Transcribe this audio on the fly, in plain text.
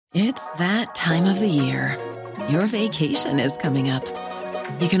It's that time of the year. Your vacation is coming up.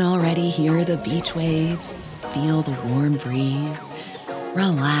 You can already hear the beach waves, feel the warm breeze,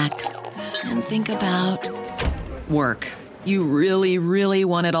 relax, and think about work. You really, really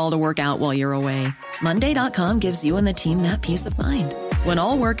want it all to work out while you're away. Monday.com gives you and the team that peace of mind. When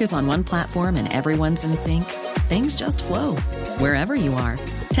all work is on one platform and everyone's in sync, things just flow. Wherever you are,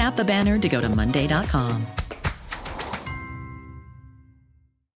 tap the banner to go to Monday.com.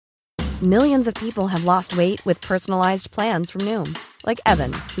 Millions of people have lost weight with personalized plans from Noom. Like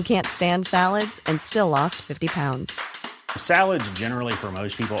Evan, who can't stand salads and still lost 50 pounds. Salads generally for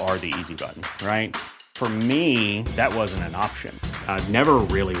most people are the easy button, right? For me, that wasn't an option. I never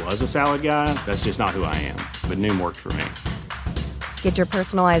really was a salad guy. That's just not who I am. But Noom worked for me. Get your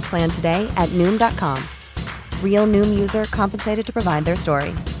personalized plan today at Noom.com. Real Noom user compensated to provide their story.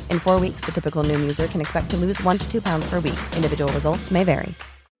 In 4 weeks, the typical Noom user can expect to lose 1 to 2 pounds per week. Individual results may vary.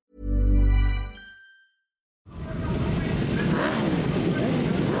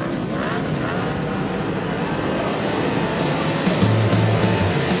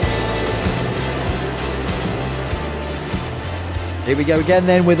 Here we go again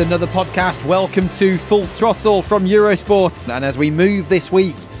then with another podcast. Welcome to Full Throttle from Eurosport. And as we move this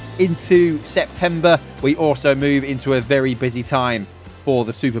week into September, we also move into a very busy time for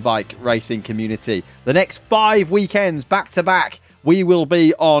the Superbike racing community. The next 5 weekends back to back, we will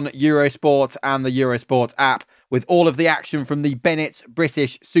be on Eurosport and the Eurosport app with all of the action from the Bennett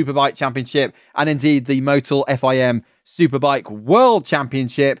British Superbike Championship and indeed the Motul FIM Superbike World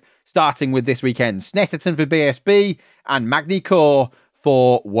Championship, starting with this weekend. Snetterton for BSB and Magny-Cours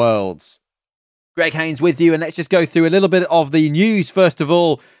for Worlds. Greg Haynes with you, and let's just go through a little bit of the news first of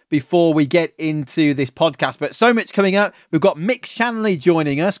all before we get into this podcast. But so much coming up. We've got Mick Shanley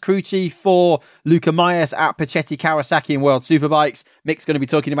joining us, crew chief for Luca Myers at Pacetti Kawasaki in World Superbikes. Mick's going to be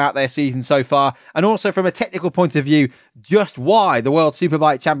talking about their season so far, and also from a technical point of view, just why the World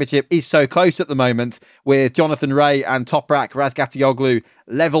Superbike Championship is so close at the moment, with Jonathan Rea and Toprak Razgatlioglu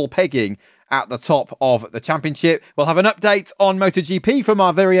level pegging at the top of the championship. We'll have an update on MotoGP from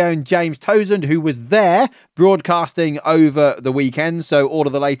our very own James Towsend, who was there broadcasting over the weekend. So all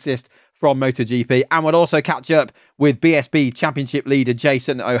of the latest from MotoGP. And we'll also catch up with BSB Championship leader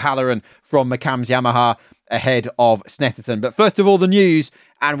Jason O'Halloran from McCams Yamaha ahead of Snetterton. But first of all, the news.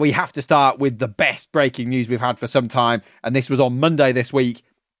 And we have to start with the best breaking news we've had for some time. And this was on Monday this week,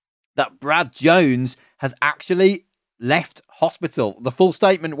 that Brad Jones has actually left hospital. The full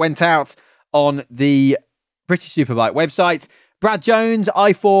statement went out on the British Superbike website. Brad Jones,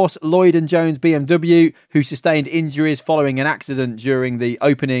 iForce, Lloyd and Jones BMW, who sustained injuries following an accident during the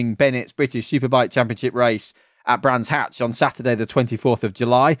opening Bennett's British Superbike Championship race at Brands Hatch on Saturday the 24th of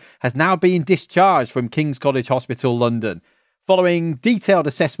July, has now been discharged from King's College Hospital, London. Following detailed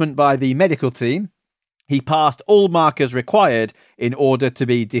assessment by the medical team, he passed all markers required in order to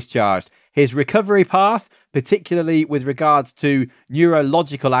be discharged. His recovery path, particularly with regards to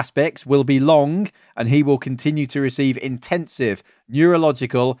neurological aspects, will be long, and he will continue to receive intensive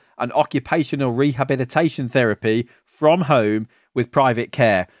neurological and occupational rehabilitation therapy from home with private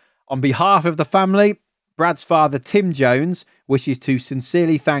care. On behalf of the family, Brad's father, Tim Jones, wishes to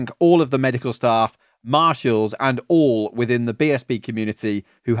sincerely thank all of the medical staff, marshals, and all within the BSB community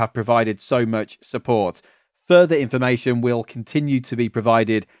who have provided so much support. Further information will continue to be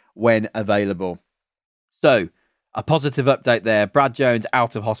provided when available. So, a positive update there. Brad Jones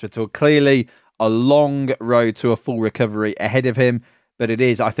out of hospital. Clearly a long road to a full recovery ahead of him, but it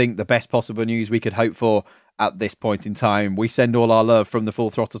is, I think, the best possible news we could hope for at this point in time. We send all our love from the Full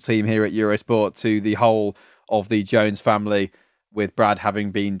Throttle team here at Eurosport to the whole of the Jones family, with Brad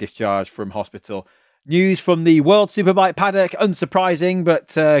having been discharged from hospital. News from the World Superbike paddock, unsurprising,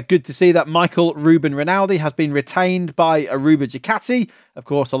 but good to see that Michael Ruben Rinaldi has been retained by Aruba Ducati, of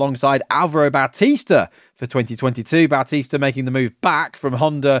course, alongside Alvaro Bautista for 2022. Bautista making the move back from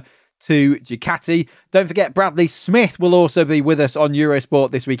Honda to Ducati. Don't forget, Bradley Smith will also be with us on Eurosport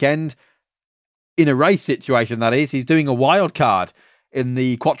this weekend. In a race situation, that is. He's doing a wild card in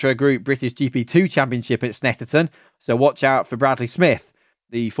the Quattro Group British GP2 Championship at Snetterton, so watch out for Bradley Smith,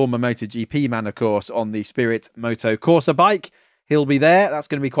 the former MotoGP man, of course, on the Spirit Moto Corsa bike. He'll be there. That's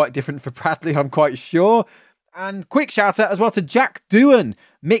going to be quite different for Bradley, I'm quite sure. And quick shout out as well to Jack Doohan,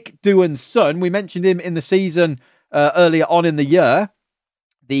 Mick Doohan's son. We mentioned him in the season earlier on in the year.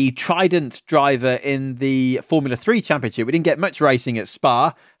 The Trident driver in the Formula 3 Championship. We didn't get much racing at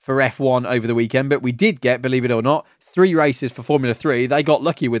Spa for F1 over the weekend, but we did get, believe it or not, 3 races for Formula 3. They got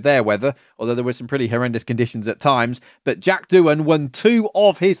lucky with their weather, although there were some pretty horrendous conditions at times. But Jack Doohan won 2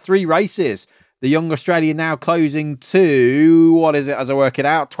 of his 3 races The young Australian now closing to, what is it as I work it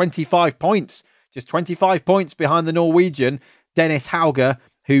out, 25 points. Just 25 points behind the Norwegian, Dennis Hauger,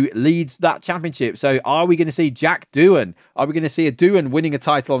 who leads that championship. So are we going to see Jack Doohan? Are we going to see a Doohan winning a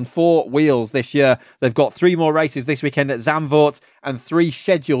title on 4 wheels this year? They've got 3 more races this weekend at Zandvoort and 3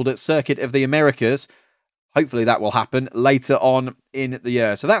 scheduled at Circuit of the Americas. Hopefully that will happen later on in the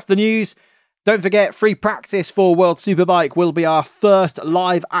year. So that's the news. Don't forget, free practice for World Superbike will be our first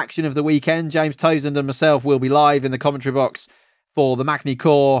live action of the weekend. James Towsend and myself will be live in the commentary box for the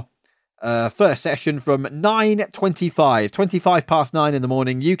Magny-Cours first session from 25 past 9 in the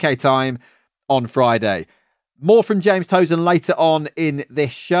morning, UK time, on Friday. More from James Towsend later on in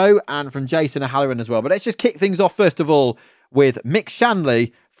this show and from Jason O'Halloran as well. But let's just kick things off, first of all, with Mick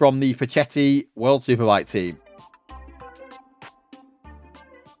Shanley from the Puchetti World Superbike team.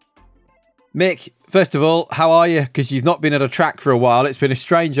 Mick, first of all, how are you? Because you've not been at a track for a while. It's been a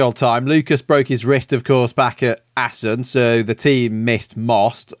strange old time. Lucas broke his wrist, of course, back at Assen, so the team missed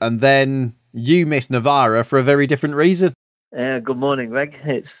Most, and then you missed Navarra for a very different reason. Good morning, Greg.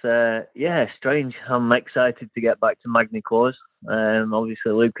 It's strange. I'm excited to get back to Magny-Cours.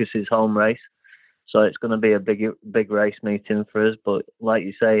 Obviously, Lucas's home race, so it's going to be a big race meeting for us. But like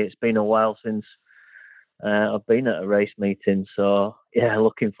you say, it's been a while since I've been at a race meeting, so yeah,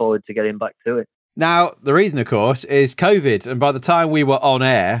 looking forward to getting back to it. Now, the reason, of course, is COVID, and by the time we were on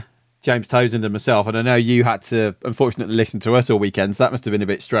air, James Towsend and myself, and I know you had to, unfortunately, listen to us all weekend, so that must have been a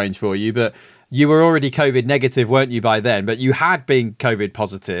bit strange for you, but you were already COVID negative, weren't you, by then? But you had been COVID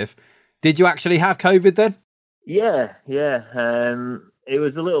positive. Did you actually have COVID then? Yeah. It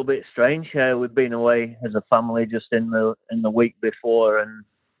was a little bit strange. We'd been away as a family just in the week before, and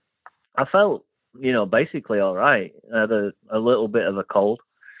I felt, basically all right. I had a little bit of a cold,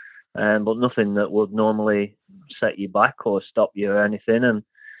 but nothing that would normally set you back or stop you or anything. And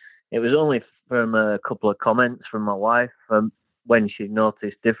it was only from a couple of comments from my wife when she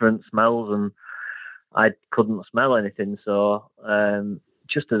noticed different smells, and I couldn't smell anything. So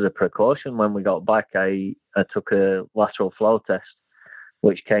just as a precaution, when we got back, I took a lateral flow test,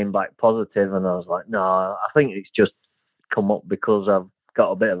 which came back positive, and I was like, no, I think it's just come up because I've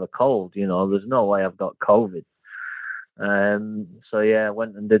got a bit of a cold. There's no way I've got COVID. So yeah, I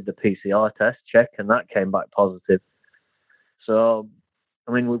went and did the PCR test check, and that came back positive. So,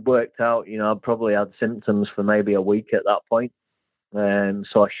 I mean, we worked out, I probably had symptoms for maybe a week at that point.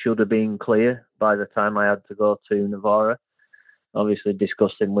 So I should have been clear by the time I had to go to Navarra. Obviously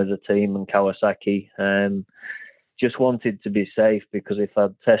discussing with the team and Kawasaki. Just wanted to be safe, because if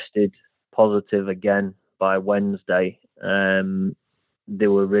I'd tested positive again by Wednesday, they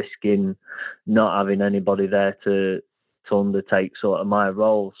were risking not having anybody there to undertake sort of my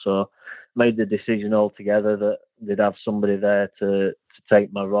role. So made the decision altogether that they'd have somebody there to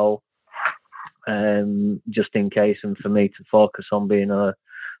take my role, just in case, and for me to focus on being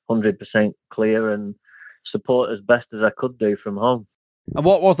 100% clear and support as best as I could do from home. And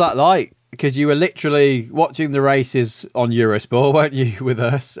what was that like? Because you were literally watching the races on Eurosport, weren't you, with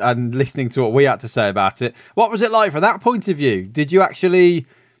us, and listening to what we had to say about it. What was it like from that point of view? Did you actually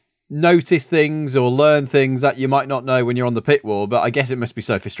notice things or learn things that you might not know when you're on the pit wall? But I guess it must be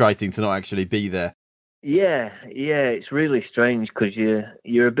so frustrating to not actually be there. Yeah, it's really strange, because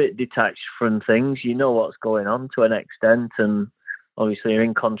you're a bit detached from things. You know what's going on to an extent, and obviously you're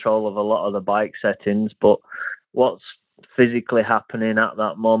in control of a lot of the bike settings, but what's physically happening at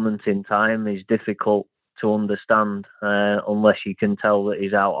that moment in time is difficult to understand unless you can tell that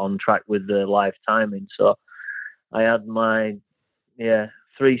he's out on track with the live timing. So I had my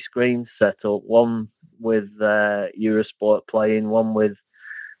 3 screens set up, one with Eurosport playing, one with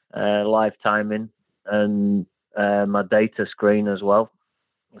live timing, and my data screen as well.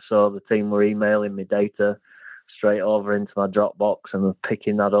 So the team were emailing me data straight over into my Dropbox, and I'm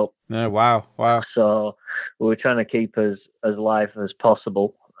picking that up. Oh, wow. So we were trying to keep as live as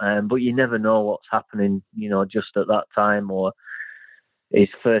possible, but you never know what's happening, just at that time, or his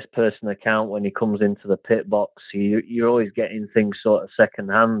first person account when he comes into the pit box. You're always getting things sort of second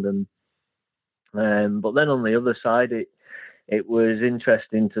hand, and but then on the other side, it was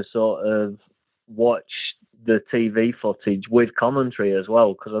interesting to sort of watch the TV footage with commentary as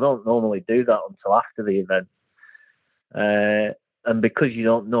well, because I don't normally do that until after the event. And because you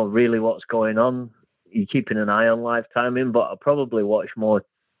don't know really what's going on, you're keeping an eye on live timing, but I probably watch more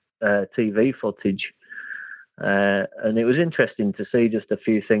TV footage. And it was interesting to see just a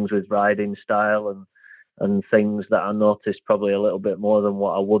few things with riding style and things that I noticed probably a little bit more than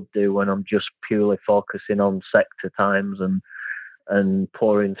what I would do when I'm just purely focusing on sector times and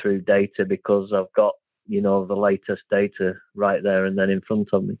pouring through data, because I've got, the latest data right there and then in front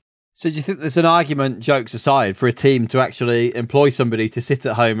of me. So do you think there's an argument, jokes aside, for a team to actually employ somebody to sit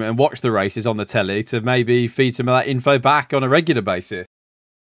at home and watch the races on the telly to maybe feed some of that info back on a regular basis?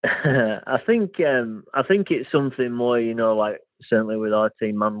 I think it's something more, like certainly with our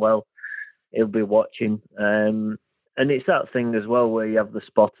team, Manuel, he'll be watching. And it's that thing as well where you have the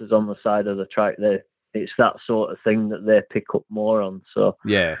spotters on the side of the track there. It's that sort of thing that they pick up more on. So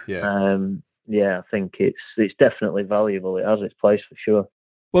Yeah. I think it's definitely valuable. It has its place for sure.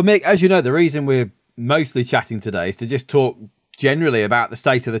 Well, Mick, as you know, the reason we're mostly chatting today is to just talk generally about the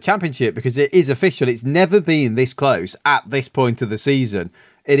state of the championship, because it is official. It's never been this close at this point of the season.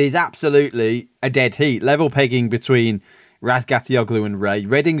 It is absolutely a dead heat, level pegging between Razgatlioglu and Ray.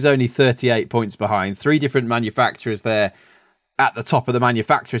 Reading's only 38 points behind. 3 different manufacturers there at the top of the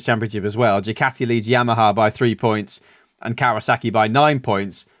Manufacturers' Championship as well. Ducati leads Yamaha by 3 points and Kawasaki by 9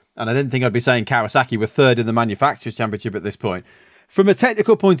 points. And I didn't think I'd be saying Kawasaki were third in the Manufacturers' Championship at this point. From a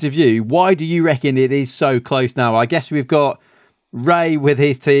technical point of view, why do you reckon it is so close now? I guess we've got Ray with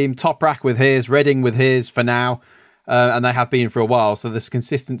his team, Toprak with his, Reading with his for now, and they have been for a while, so there's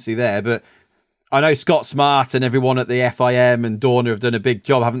consistency there. But I know Scott Smart and everyone at the FIM and Dorna have done a big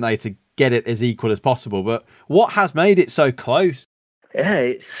job, haven't they, to get it as equal as possible. But what has made it so close?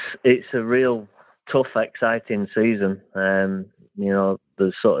 Yeah, it's a real tough, exciting season.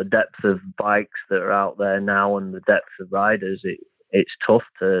 The sort of depth of bikes that are out there now and the depth of riders, it's tough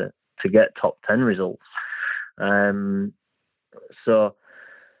to get top 10 results. So,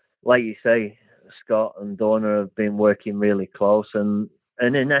 like you say, Scott and Dorna have been working really close, and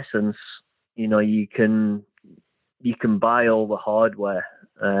in essence, you can buy all the hardware.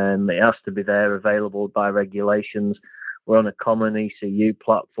 It has to be there, available by regulations. We're on a common ECU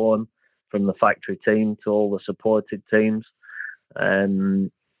platform from the factory team to all the supported teams.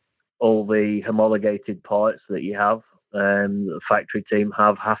 All the homologated parts that you have, the factory team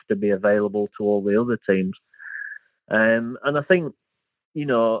have to be available to all the other teams. And I think,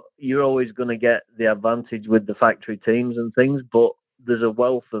 you're always going to get the advantage with the factory teams and things, but there's a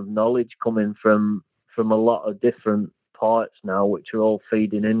wealth of knowledge coming from a lot of different parts now, which are all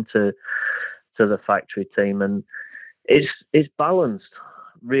feeding into the factory team, and it's balanced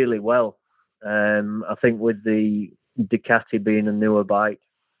really well. I think with the Ducati being a newer bike,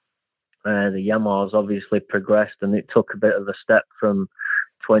 the Yamaha's obviously progressed, and it took a bit of a step from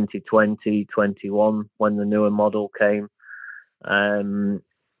 2020, 21 when the newer model came.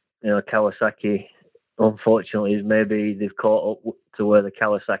 Kawasaki, unfortunately, is maybe they've caught up to where the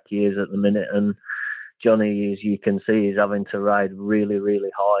Kawasaki is at the minute, and Johnny, as you can see, is having to ride really, really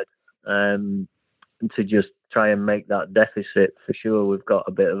hard to just try and make that deficit. For sure, we've got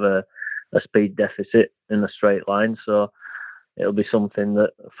a bit of a speed deficit in a straight line, so it'll be something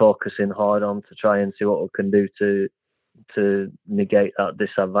that focusing hard on to try and see what we can do to negate that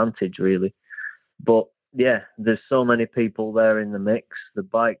disadvantage, really. But yeah, there's so many people there in the mix. The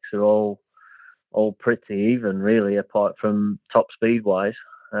bikes are all pretty even, really, apart from top speed wise.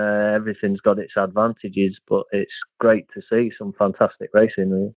 Everything's got its advantages, but it's great to see some fantastic racing,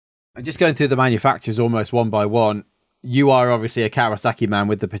 really. And just going through the manufacturers almost one by one, you are obviously a Kawasaki man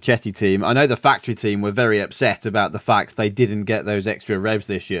with the Pacetti team. I know the factory team were very upset about the fact they didn't get those extra revs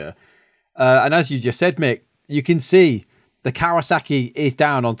this year. And as you just said, Mick, you can see the Kawasaki is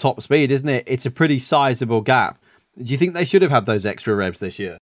down on top speed, isn't it? It's a pretty sizable gap. Do you think they should have had those extra revs this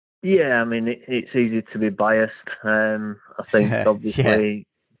year? Yeah, I mean, it's easy to be biased. I think obviously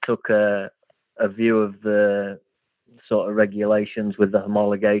took a view of the sort of regulations with the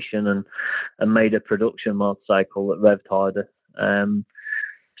homologation and made a production motorcycle that revved harder.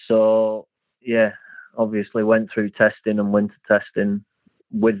 So yeah, obviously went through testing and winter testing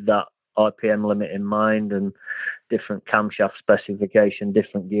with that RPM limit in mind and different camshaft specification,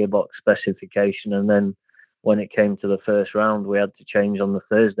 different gearbox specification, and then when it came to the first round, we had to change on the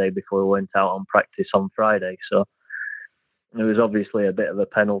Thursday before we went out on practice on Friday. So it was obviously a bit of a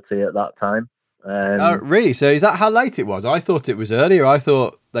penalty at that time. Really? So is that how late it was? I thought it was earlier. I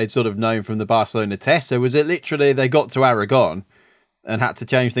thought they'd sort of known from the Barcelona test. So was it literally they got to Aragon and had to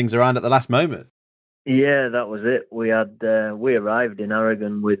change things around at the last moment? Yeah, that was it. We arrived in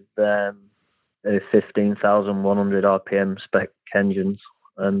Aragon with 15,100 RPM spec engines,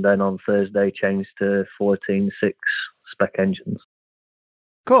 and then on Thursday changed to 14.6 spec engines.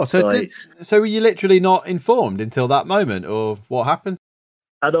 Cool. So were you literally not informed until that moment, or what happened?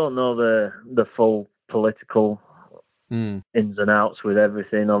 I don't know the full political ins and outs with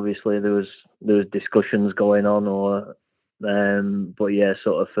everything. Obviously, there was discussions going on, but yeah,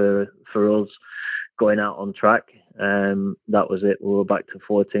 sort of for us going out on track, that was it. We were back to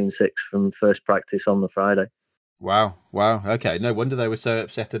 14.6 from first practice on the Friday. Wow. Okay, no wonder they were so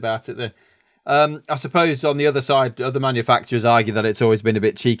upset about it then. I suppose on the other side, other manufacturers argue that it's always been a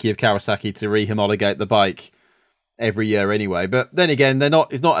bit cheeky of Kawasaki to re-homologate the bike every year anyway. But then again,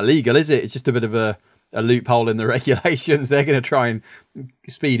 it's not illegal, is it? It's just a bit of a loophole in the regulations. They're going to try and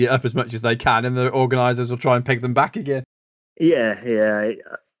speed it up as much as they can, and the organisers will try and peg them back again. Yeah.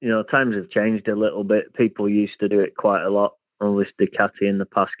 Times have changed a little bit. People used to do it quite a lot. Obviously, Ducati in the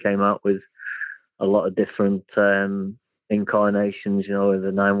past came out with a lot of different incarnations, with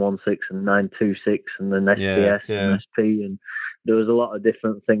the 916 and 926 and then SPS and SP, and there was a lot of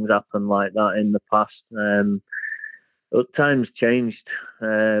different things happen like that in the past. But times changed.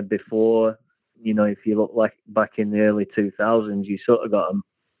 Before, if you look like back in the early 2000s, you sort of got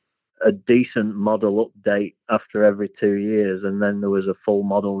a decent model update after every 2 years, and then there was a full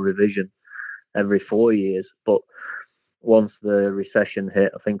model revision every 4 years. But once the recession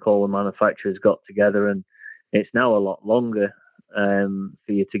hit, I think all the manufacturers got together, and it's now a lot longer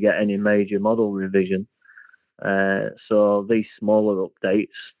for you to get any major model revision. So these smaller updates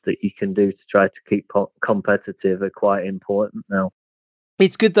that you can do to try to keep competitive are quite important now.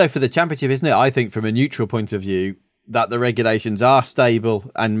 It's good though for the championship, isn't it? I think from a neutral point of view, that the regulations are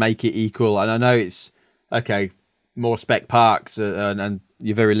stable and make it equal. And I know it's more spec parks and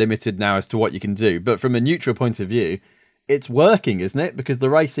you're very limited now as to what you can do. But from a neutral point of view, it's working, isn't it? Because the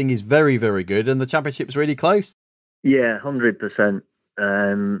racing is very, very good and the championship's really close. Yeah, 100%.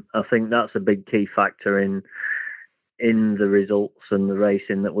 I think that's a big key factor in the results and the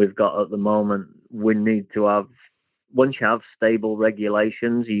racing that we've got at the moment. We need to have, once you have stable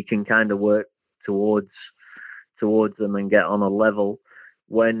regulations, you can kind of work towards them and get on a level.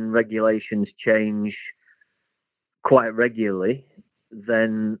 When regulations change quite regularly,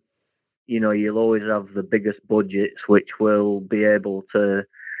 then you'll always have the biggest budgets, which will be able to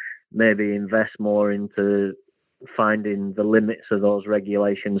maybe invest more into finding the limits of those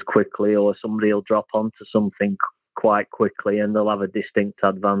regulations quickly, or somebody will drop onto something quite quickly and they'll have a distinct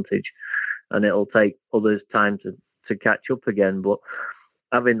advantage, and it'll take others time to catch up again. But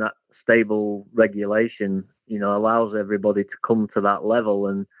having that stable regulation, allows everybody to come to that level,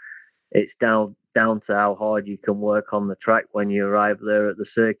 and it's down to how hard you can work on the track when you arrive there at the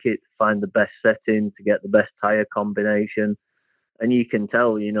circuit to find the best setting, to get the best tyre combination. And you can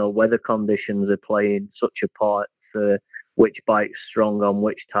tell, weather conditions are playing such a part for which bike's strong on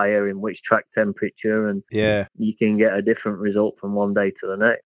which tyre in which track temperature, and you can get a different result from one day to the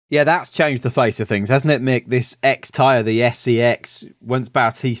next. Yeah, that's changed the face of things, hasn't it, Mick? This X tyre, the SCX, once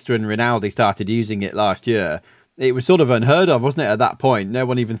Bautista and Rinaldi started using it last year, it was sort of unheard of, wasn't it, at that point? No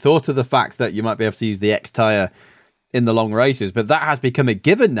one even thought of the fact that you might be able to use the X tyre in the long races, but that has become a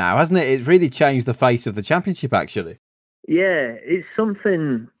given now, hasn't it? It's really changed the face of the championship, actually. Yeah, it's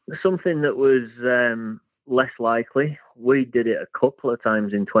something that was less likely. We did it a couple of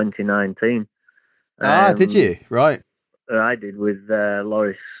times in 2019. Did you? Right. I did with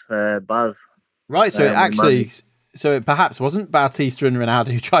Loris Baz. Right, so it perhaps wasn't Bautista and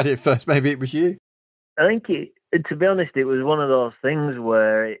Rinaldi who tried it first. Maybe it was you. I think, to be honest, it was one of those things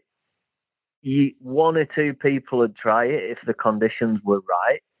where one or two people would try it if the conditions were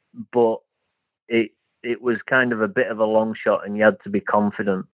right, but it was kind of a bit of a long shot and you had to be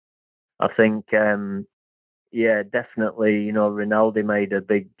confident. I think, definitely, Rinaldi made a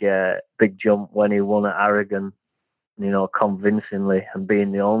big jump when he won at Aragon, convincingly, and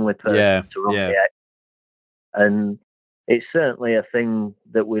being the only person to run the X. And it's certainly a thing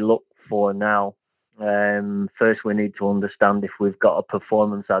that we look for now. First, we need to understand if we've got a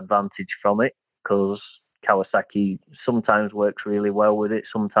performance advantage from it, because Kawasaki sometimes works really well with it,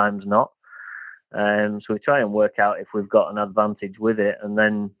 sometimes not. So we try and work out if we've got an advantage with it, and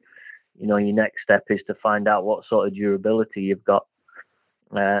then your next step is to find out what sort of durability you've got,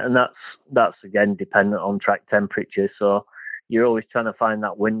 and that's again dependent on track temperature. So you're always trying to find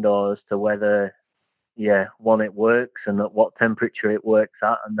that window as to whether it works and at what temperature it works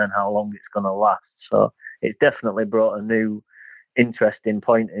at, and then how long it's going to last. So it's definitely brought a new interesting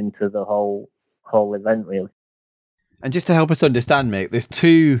point into the whole event, really. And just to help us understand, Mick, there's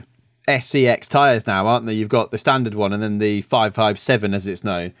two SCX tyres now, aren't there? You've got the standard one and then the 557 as it's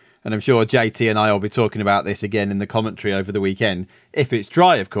known. And I'm sure JT and I will be talking about this again in the commentary over the weekend. If it's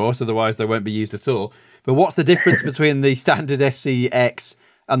dry, of course, otherwise they won't be used at all. But what's the difference between the standard SCX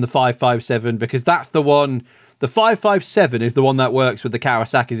and the 557? Because that's the one, the 557 is the one that works with the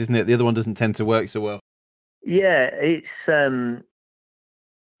Kawasaki's, isn't it? The other one doesn't tend to work so well. Yeah, it's the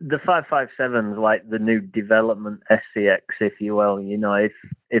 557 is like the new development SCX, if you will.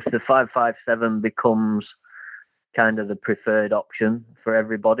 If the 557 becomes kind of the preferred option for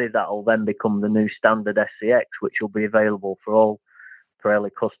everybody. That'll then become the new standard SCX, which will be available for all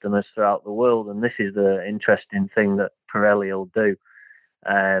Pirelli customers throughout the world. And this is the interesting thing that Pirelli will do,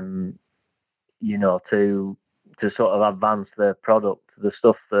 to sort of advance their product. The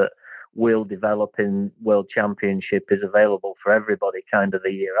stuff that we'll develop in World Championship is available for everybody kind of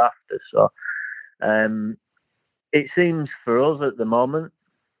the year after. So it seems for us at the moment,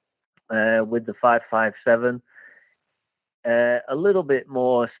 with the 557, a little bit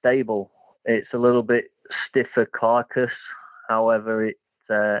more stable. It's a little bit stiffer carcass, however it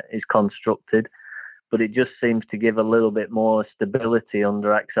is constructed, but it just seems to give a little bit more stability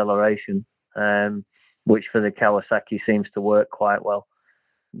under acceleration, which for the Kawasaki seems to work quite well.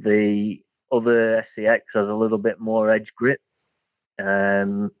 The other SCX has a little bit more edge grip,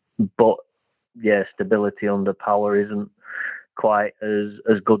 but yeah, stability under power isn't quite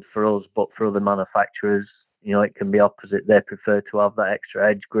as good for us, but for other manufacturers, it can be opposite. They prefer to have that extra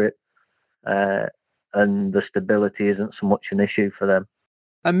edge grip, and the stability isn't so much an issue for them.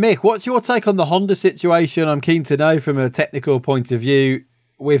 And Mick, what's your take on the Honda situation? I'm keen to know from a technical point of view.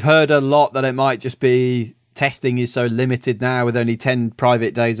 We've heard a lot that it might just be testing is so limited now with only 10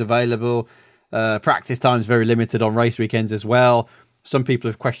 private days available. Practice time is very limited on race weekends as well. Some people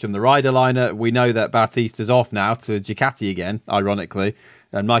have questioned the rider liner. We know that Batista's off now to Ducati again, ironically.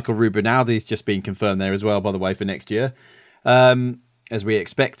 And Michael Rubinaldi's just been confirmed there as well, by the way, for next year, as we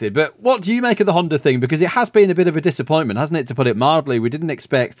expected. But what do you make of the Honda thing? Because it has been a bit of a disappointment, hasn't it, to put it mildly? We didn't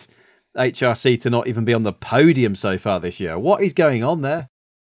expect HRC to not even be on the podium so far this year. What is going on there?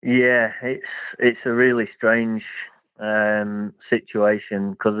 Yeah, it's a really strange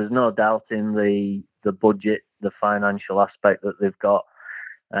situation, because there's no doubt in the budget, the financial aspect that they've got,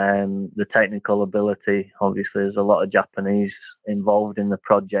 the technical ability. Obviously, there's a lot of Japanese involved in the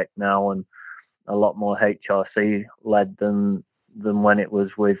project now, and a lot more HRC led than when it was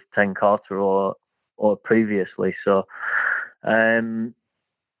with Ten Carter or previously. So,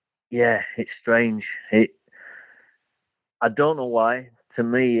 yeah, it's strange. I don't know why. To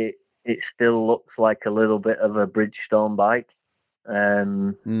me, it still looks like a little bit of a Bridgestone bike,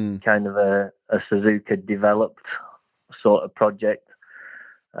 kind of a Suzuka developed sort of project.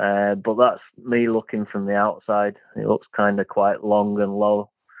 But that's me looking from the outside. It looks kind of quite long and low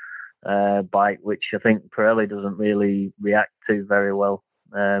bike, which I think Pirelli doesn't really react to very well.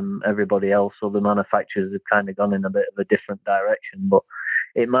 Everybody else, other manufacturers, have kind of gone in a bit of a different direction. But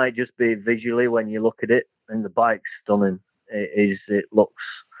it might just be visually when you look at it, and the bike's stunning. It looks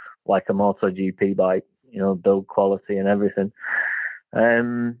like a MotoGP bike, build quality and everything.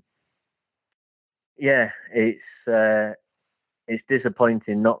 Yeah, it's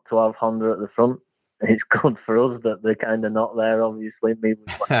disappointing not to have Honda at the front. It's good for us that they're kind of not there, obviously, me with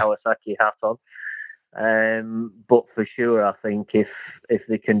my Kawasaki hat on. But for sure, I think if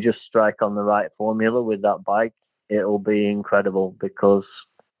they can just strike on the right formula with that bike, it'll be incredible, because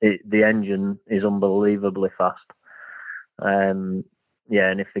the engine is unbelievably fast. And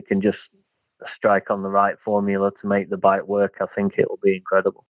if they can just strike on the right formula to make the bike work, I think it will be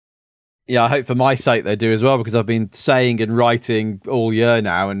incredible. Yeah, I hope for my sake they do as well, because I've been saying and writing all year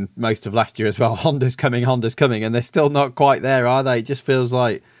now, and most of last year as well, Honda's coming, and they're still not quite there, are they? It just feels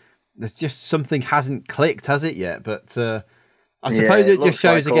like there's just something hasn't clicked, has it yet? But I suppose it just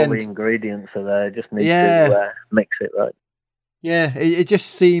shows like again. All the ingredients are there, just need to mix it right. Yeah, it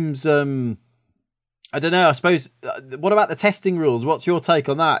just seems. I don't know. I suppose. What about the testing rules? What's your take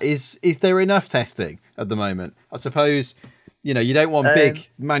on that? Is there enough testing at the moment? I suppose. You don't want big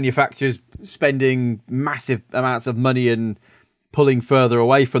manufacturers spending massive amounts of money and pulling further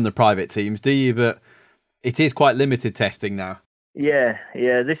away from the private teams, do you? But it is quite limited testing now. Yeah.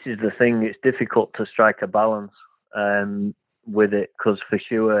 This is the thing. It's difficult to strike a balance with it, because for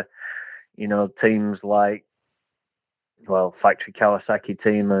sure, teams like, factory Kawasaki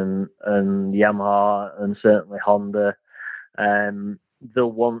team and Yamaha, and certainly Honda,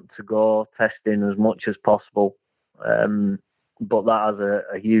 they'll want to go testing as much as possible. But that has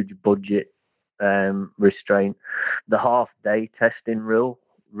a huge budget restraint. The half-day testing rule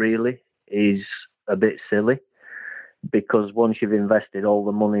really is a bit silly, because once you've invested all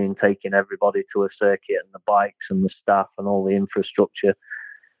the money in taking everybody to a circuit, and the bikes and the staff and all the infrastructure,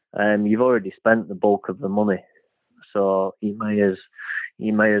 you've already spent the bulk of the money. So you may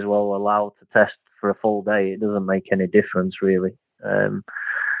as well allow to test for a full day. It doesn't make any difference really.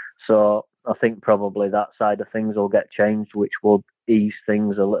 So I think probably that side of things will get changed, which will ease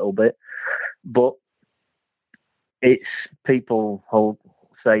things a little bit. But it's people who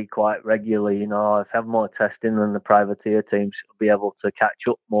say quite regularly, if you have more testing, then the privateer teams will be able to catch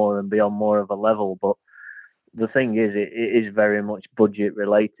up more and be on more of a level. But the thing is, it is very much budget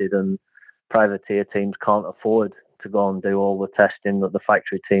related, and privateer teams can't afford to go and do all the testing that the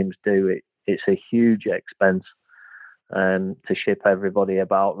factory teams do. It's a huge expense to ship everybody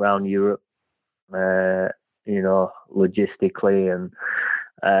about around Europe, logistically and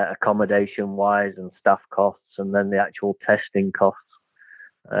accommodation wise and staff costs, and then the actual testing costs.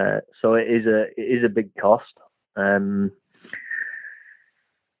 So it is a big cost.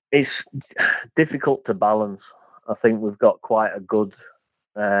 It's difficult to balance. I think we've got quite a good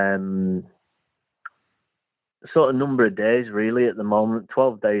sort of number of days really at the moment.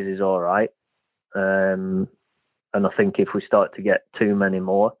 12 days is all right. And I think if we start to get too many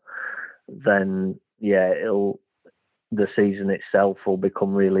more, then the season itself will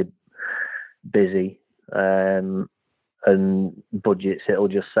become really busy. And budgets, it'll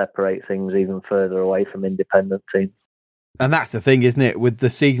just separate things even further away from independent teams. And that's the thing, isn't it? With the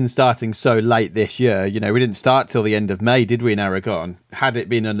season starting so late this year, we didn't start till the end of May, did we, in Aragon? Had it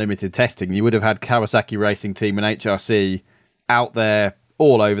been unlimited testing, you would have had Kawasaki Racing Team and HRC out there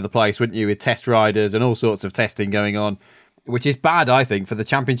all over the place, wouldn't you, with test riders and all sorts of testing going on, which is bad, I think, for the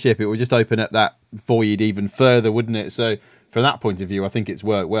championship. It would just open up that void even further, wouldn't it? So from that point of view, I think it's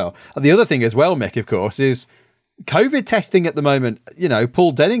worked well. And the other thing as well, Mick, of course, is COVID testing at the moment.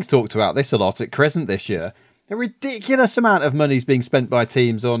 Paul Dennings talked about this a lot at Crescent this year. A ridiculous amount of money is being spent by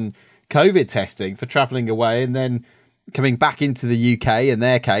teams on COVID testing for travelling away and then coming back into the UK in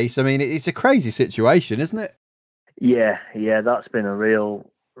their case. I mean, it's a crazy situation, isn't it? Yeah, that's been a real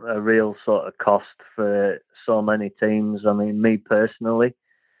sort of cost for so many teams. I mean, me personally,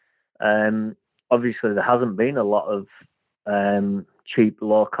 obviously there hasn't been a lot of cheap,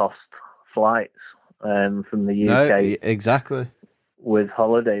 low-cost flights from the UK. No, exactly. With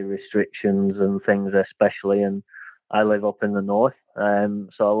holiday restrictions and things especially, and I live up in the north, so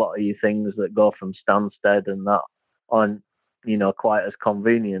a lot of you things that go from Stansted and that aren't, quite as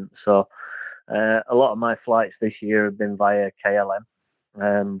convenient. So a lot of my flights this year have been via KLM,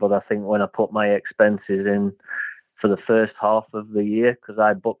 but I think when I put my expenses in for the first half of the year, because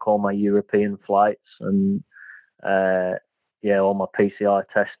I book all my European flights and all my PCR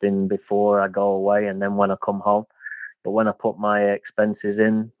testing before I go away and then when I come home. But when I put my expenses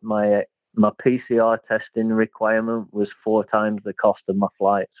in, my PCR testing requirement was 4 times the cost of my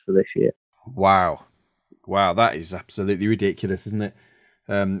flights for this year. Wow, that is absolutely ridiculous, isn't it?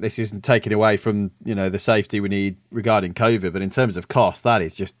 This isn't taken away from the safety we need regarding COVID, but in terms of cost, that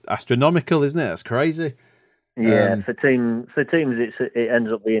is just astronomical, isn't it? That's crazy. Yeah, for teams, it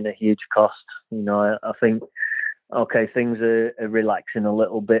ends up being a huge cost. I think things are relaxing a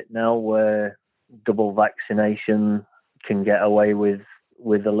little bit now, where double vaccination can get away with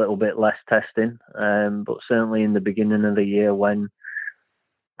a little bit less testing. But certainly in the beginning of the year, when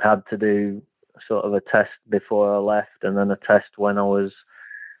I had to do sort of a test before I left and then a test when I was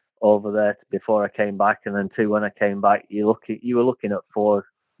over there before I came back, and then 2 when I came back, you were looking at £400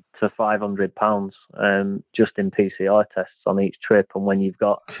 to £500 just in PCR tests on each trip. And when you've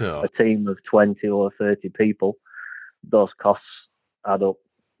got a team of 20 or 30 people, those costs add up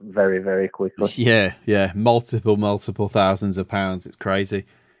very, very quickly. Yeah, multiple thousands of pounds. It's crazy.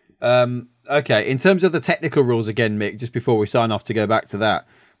 Okay, in terms of the technical rules again, Mick, just before we sign off to go back to that,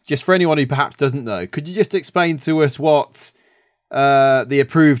 just for anyone who perhaps doesn't know, could you just explain to us what the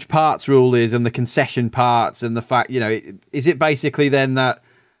approved parts rule is and the concession parts, and the fact, is it basically then that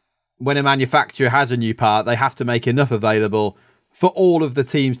when a manufacturer has a new part, they have to make enough available for all of the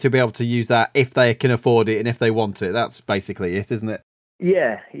teams to be able to use that if they can afford it and if they want it? That's basically it, isn't it?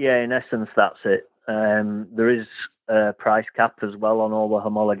 Yeah, in essence, that's it. There is a price cap as well on all the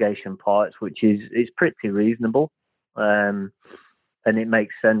homologation parts, which is pretty reasonable. And it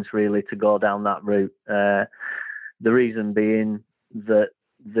makes sense really to go down that route. The reason being that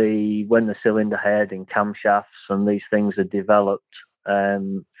when the cylinder head and camshafts and these things are developed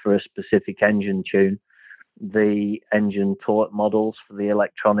for a specific engine tune, the engine torque models for the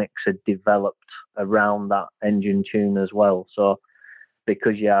electronics are developed around that engine tune as well. So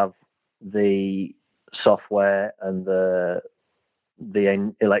because you have the software and the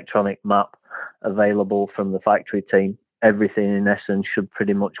electronic map available from the factory team, everything in essence should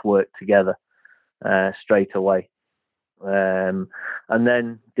pretty much work together straight away. And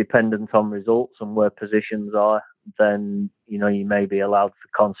then dependent on results and where positions are, then you may be allowed for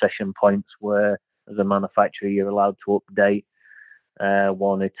concession points where as a manufacturer you're allowed to update 1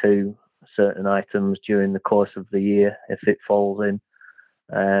 or 2 certain items during the course of the year if it falls in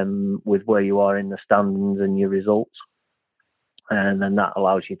with where you are in the standings and your results. And then that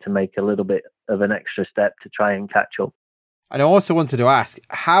allows you to make a little bit of an extra step to try and catch up. And I also wanted to ask,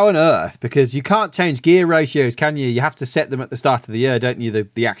 how on earth, because you can't change gear ratios, can you? You have to set them at the start of the year, don't you?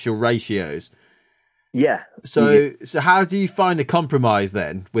 The actual ratios. Yeah. So how do you find a compromise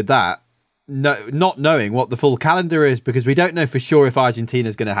then with that? No, not knowing what the full calendar is, because we don't know for sure if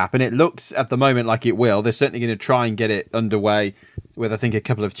Argentina's going to happen. It looks at the moment like it will. They're certainly going to try and get it underway with, I think, a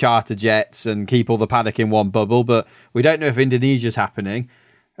couple of charter jets and keep all the paddock in one bubble. But we don't know if Indonesia's happening.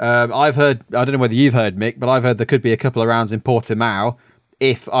 I've heard, I don't know whether you've heard, Mick, but I've heard there could be a couple of rounds in Portimao.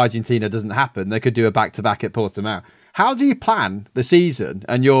 If Argentina doesn't happen, they could do a back-to-back at Portimao. How do you plan the season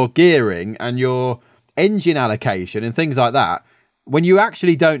and your gearing and your engine allocation and things like that when you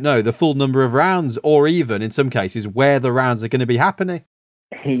actually don't know the full number of rounds, or even in some cases where the rounds are going to be happening?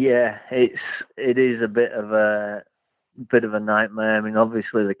 Yeah, it is a bit of a nightmare. I mean,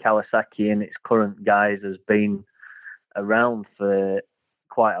 obviously the Kawasaki and its current guys has been around for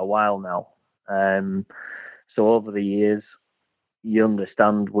quite a while now. So over the years, you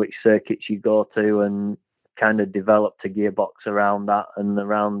understand which circuits you go to and kind of developed a gearbox around that and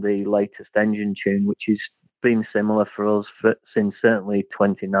around the latest engine tune, which has been similar for us since certainly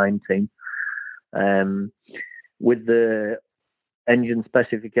 2019. With the engine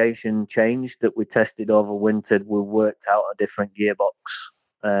specification change that we tested over winter, we worked out a different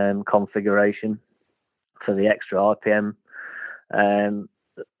gearbox configuration for the extra RPM.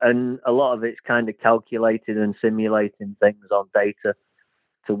 And a lot of it's kind of calculated and simulating things on data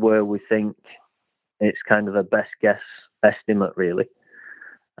to where we think it's kind of a best guess estimate, really.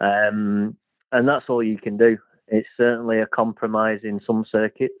 And that's all you can do. It's certainly a compromise in some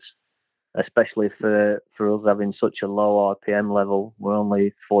circuits, especially for us having such a low RPM level. We're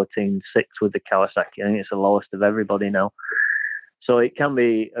only 14.6 with the Kawasaki. I think it's the lowest of everybody now. So it can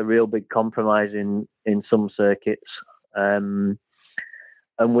be a real big compromise in some circuits.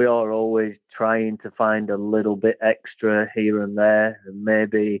 And we are always trying to find a little bit extra here and there. And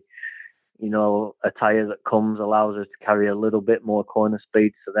maybe, a tyre that comes allows us to carry a little bit more corner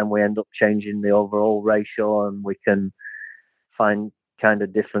speed. So then we end up changing the overall ratio and we can find kind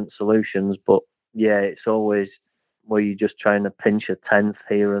of different solutions. But yeah, it's always where you're just trying to pinch a tenth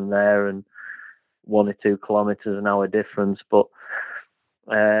here and there and 1 or 2 kilometers an hour difference. But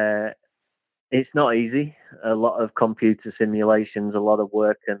it's not easy. A lot of computer simulations, a lot of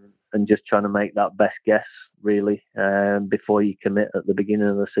work, and just trying to make that best guess, really, before you commit at the beginning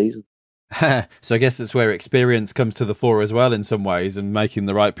of the season. So I guess that's where experience comes to the fore as well in some ways, and making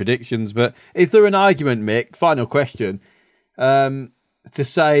the right predictions. But is there an argument, Mick, final question, to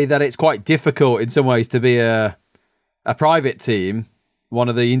say that it's quite difficult in some ways to be a private team, one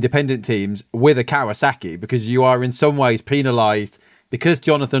of the independent teams, with a Kawasaki, because you are in some ways penalised because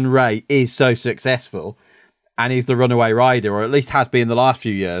Jonathan Rea is so successful and he's the runaway rider, or at least has been the last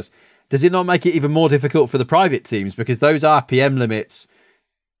few years? Does it not make it even more difficult for the private teams? Because those RPM limits,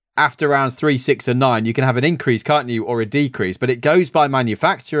 after rounds 3, 6 and 9, you can have an increase, can't you, or a decrease, but it goes by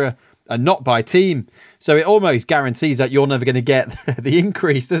manufacturer and not by team. So it almost guarantees that you're never going to get the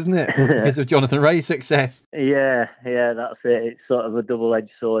increase, doesn't it? Because of Jonathan Rea's success. Yeah, that's it. It's sort of a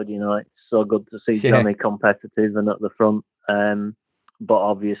double-edged sword, It's so good to see Johnny competitive and at the front. But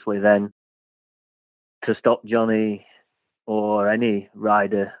obviously then, to stop Johnny or any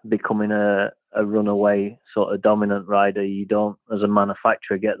rider becoming a runaway sort of dominant rider, you don't, as a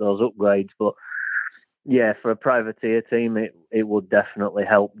manufacturer, get those upgrades. But yeah, for a privateer team, it would definitely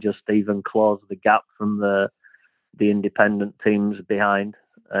help just even close the gap from the independent teams behind.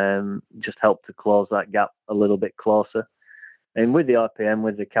 Just help to close that gap a little bit closer. And with the RPM,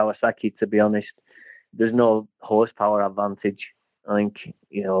 with the Kawasaki, to be honest, there's no horsepower advantage. I think,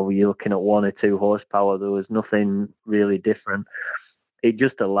 you're looking at 1 or 2 horsepower. There was nothing really different. It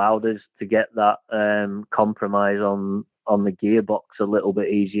just allowed us to get that compromise on the gearbox a little bit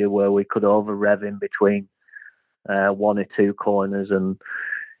easier, where we could over rev in between 1 or 2 corners and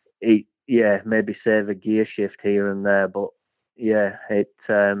maybe save a gear shift here and there. But yeah, it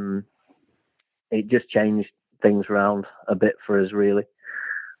just changed things around a bit for us, really.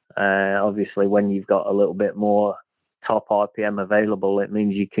 Obviously, when you've got a little bit more top RPM available, it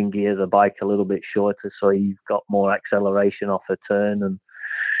means you can gear the bike a little bit shorter, so you've got more acceleration off a turn.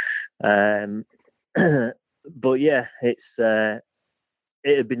 And but yeah,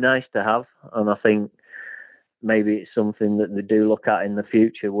 it'd be nice to have, and I think maybe it's something that they do look at in the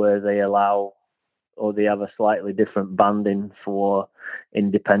future, where they allow, or they have a slightly different banding for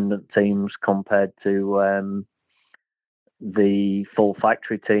independent teams compared to the full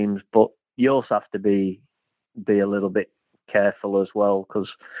factory teams. But you also have to be a little bit careful as well,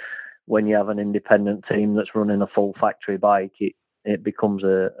 because when you have an independent team that's running a full factory bike, it becomes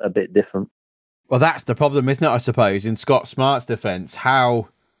a bit different. Well, that's the problem, isn't it, I suppose, in Scott Smart's defence? How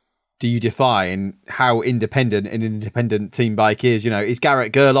do you define how independent an independent team bike is? Is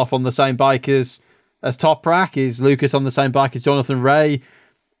Garrett Gerloff on the same bike as Toprak? Is Lucas on the same bike as Jonathan Ray?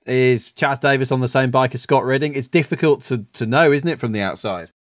 Is Chaz Davis on the same bike as Scott Redding? It's difficult to know, isn't it, from the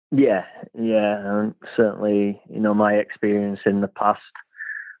outside? Yeah. And certainly, my experience in the past,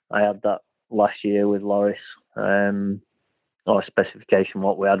 I had that last year with Loris. Our specification,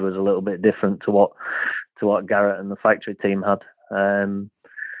 what we had was a little bit different to what Garrett and the factory team had.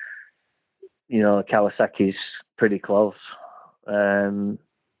 Kawasaki's pretty close.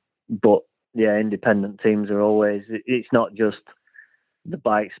 But yeah, independent teams are always, it's not just the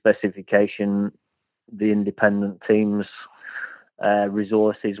bike specification, the independent teams,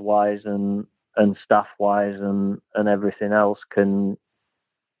 resources wise and staff wise and everything else can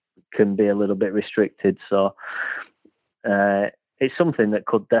be a little bit restricted. So it's something that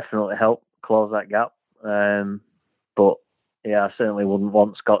could definitely help close that gap. But yeah, I certainly wouldn't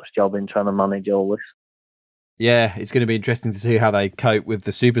want Scott's job in trying to manage all this. Yeah, it's going to be interesting to see how they cope with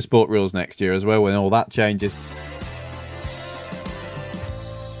the Supersport rules next year as well when all that changes.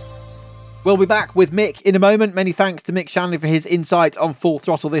 We'll be back with Mick in a moment. Many thanks to Mick Shanley for his insight on Full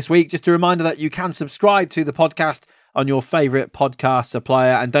Throttle this week. Just a reminder that you can subscribe to the podcast on your favourite podcast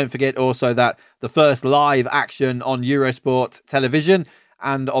supplier. And don't forget also that the first live action on Eurosport television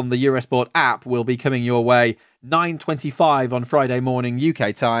and on the Eurosport app will be coming your way 9:25 on Friday morning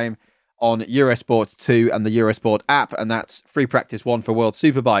UK time on Eurosport 2 and the Eurosport app. And that's Free Practice 1 for World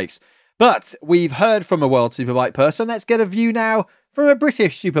Superbikes. But we've heard from a World Superbike person. Let's get a view now from a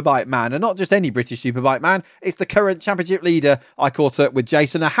British Superbike man, and not just any British Superbike man. It's the current championship leader. I caught up with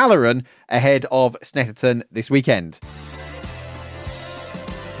Jason O'Halloran ahead of Snetterton this weekend.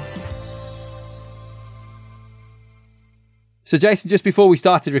 So Jason, just before we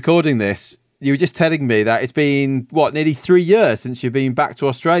started recording this, you were just telling me that it's been, nearly 3 years since you've been back to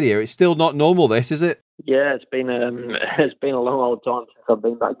Australia. It's still not normal, this, is it? Yeah, it's been a long old time since I've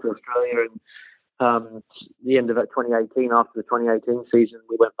been back to Australia, and the end of 2018, after the 2018 season,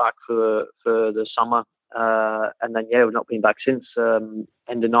 we went back for the summer, and then we've not been back since.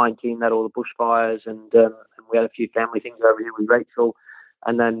 End of 19, had all the bushfires, and we had a few family things over here with Rachel,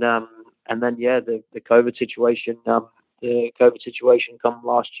 and then the COVID situation. The COVID situation come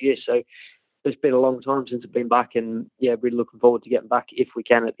last year, so it's been a long time since I've been back, and really looking forward to getting back if we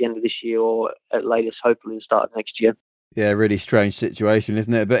can at the end of this year, or at latest, hopefully, the start of next year. Yeah, really strange situation,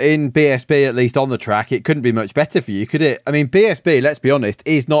 isn't it? But in BSB, at least on the track, it couldn't be much better for you, could it? I mean, BSB, let's be honest,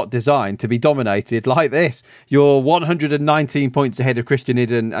 is not designed to be dominated like this. You're 119 points ahead of Christian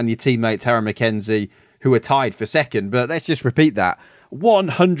Idden and your teammate Tara McKenzie, who are tied for second. But let's just repeat that.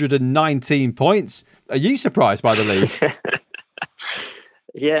 119 points. Are you surprised by the lead?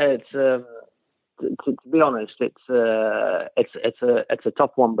 Yeah, it's to be honest, it's a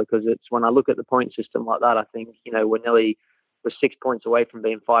tough one, because it's, when I look at the point system like that, I think we're 6 points away from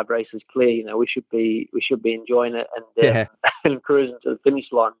being 5 races clear. We should be enjoying it and cruising to the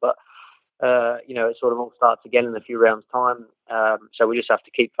finish line. But it sort of all starts again in a few rounds' time. So we just have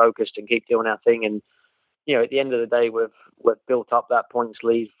to keep focused and keep doing our thing. And at the end of the day, we've built up that points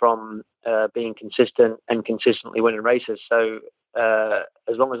lead from being consistent and consistently winning races. So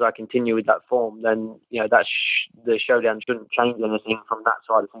as long as I continue with that form, then that's the showdown shouldn't change anything from that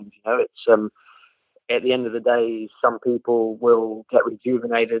side of things. It's at the end of the day, some people will get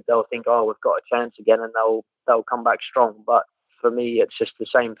rejuvenated. They'll think, oh, we've got a chance again, and they'll come back strong. But for me, it's just the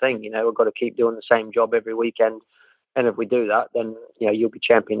same thing. We've got to keep doing the same job every weekend, and if we do that, then you'll be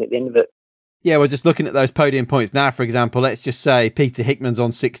champion at the end of it. Yeah, we're just looking at those podium points now. For example, let's just say Peter Hickman's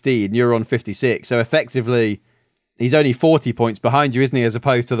on 16, you're on 56. So effectively, he's only 40 points behind you, isn't he, as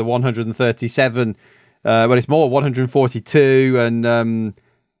opposed to the 137. Well, it's more 142, and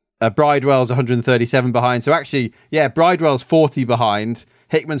Bridewell's 137 behind. So actually, Bridewell's 40 behind,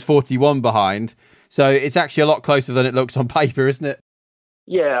 Hickman's 41 behind. So it's actually a lot closer than it looks on paper, isn't it?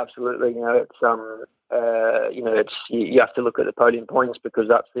 Yeah, absolutely. It's you have to look at the podium points, because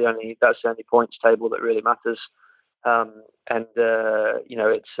that's the only points table that really matters.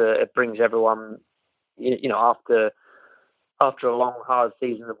 It brings everyone, after a long, hard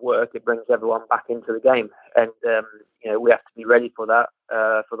season of work, it brings everyone back into the game. And, we have to be ready for that,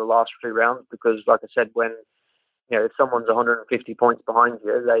 for the last 3 rounds, because like I said, when, if someone's 150 points behind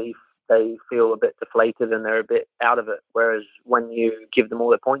you, they feel a bit deflated and they're a bit out of it. Whereas when you give them all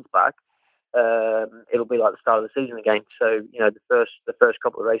their points back, it'll be like the start of the season again. So, the first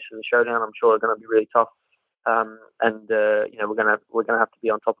couple of races of the showdown, I'm sure, are going to be really tough. We're going to have to be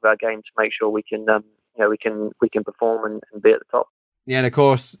on top of our game to make sure we can perform and be at the top. Yeah, and of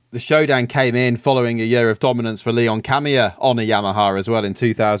course, the showdown came in following a year of dominance for Leon Camier on a Yamaha as well in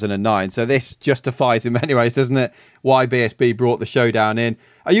 2009. So this justifies in many ways, doesn't it, why BSB brought the showdown in.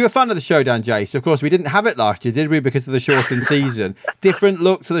 Are you a fan of the showdown, Jace? Of course, we didn't have it last year, did we, because of the shortened season? Different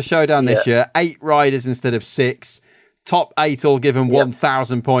look to the showdown this year. 8 riders instead of 6. Top 8 all given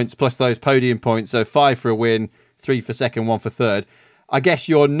 1,000 points plus those podium points. So 5 for a win, 3 for second, 1 for third. I guess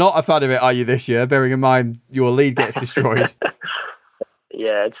you're not a fan of it, are you, this year, bearing in mind your lead gets destroyed?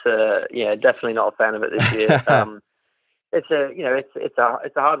 Yeah, definitely not a fan of it this year. It's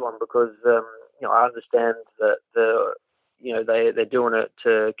a hard one because I understand that they're doing it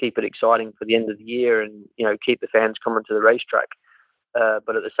to keep it exciting for the end of the year and keep the fans coming to the racetrack.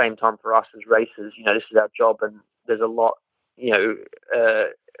 But at the same time, for us as racers, this is our job, and there's a lot,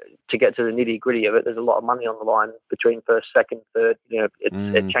 to get to the nitty gritty of it. There's a lot of money on the line between first, second, third.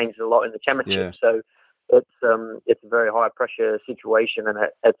 It changes a lot in the championship. Yeah. So it's a very high pressure situation, and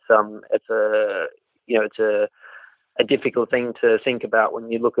it's a difficult thing to think about when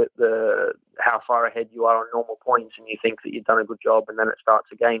you look at how far ahead you are on normal points, and you think that you've done a good job, and then it starts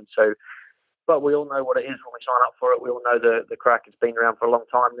again. So, but we all know what it is when we sign up for it. We all know the crack has been around for a long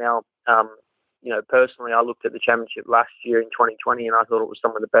time now. Personally, I looked at the championship last year in 2020, and I thought it was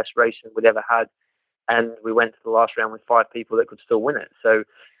some of the best racing we'd ever had. And we went to the last round with 5 people that could still win it. So,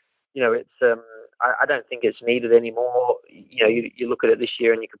 it's I don't think it's needed anymore. You look at it this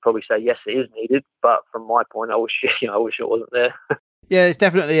year, and you could probably say yes, it is needed. But from my point, I wish it wasn't there. Yeah, it's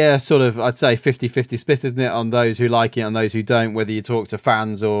definitely a sort of, I'd say, 50-50 split, isn't it, on those who like it and those who don't, whether you talk to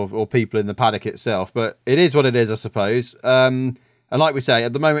fans or people in the paddock itself. But it is what it is, I suppose. And like we say,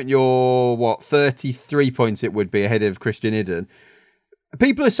 at the moment, you're, 33 points it would be ahead of Christian Idden.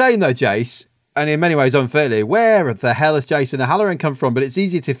 People are saying, though, Jace, and in many ways unfairly, where the hell has Jason O'Halloran come from? But it's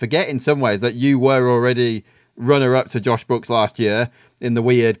easy to forget in some ways that you were already runner-up to Josh Brooks last year in the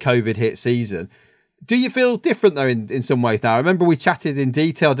weird COVID-hit season. Do you feel different, though, in some ways now? I remember we chatted in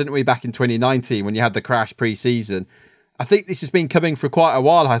detail, didn't we, back in 2019 when you had the crash pre-season. I think this has been coming for quite a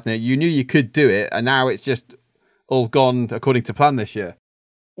while, hasn't it? You knew you could do it, and now it's just all gone according to plan this year.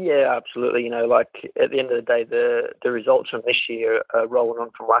 Yeah, absolutely. Like at the end of the day, the results from this year are rolling on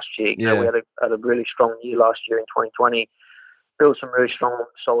from last year. We had a really strong year last year in 2020, built some really strong,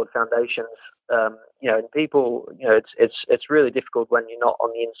 solid foundations. And people, it's really difficult when you're not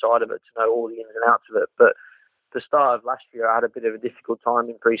on the inside of it to know all the ins and outs of it. But the start of last year, I had a bit of a difficult time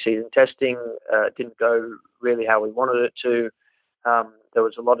in pre-season testing. It didn't go really how we wanted it to. There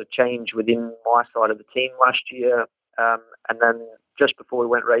was a lot of change within my side of the team last year. And then just before we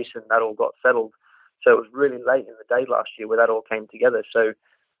went racing, that all got settled. So it was really late in the day last year where that all came together. So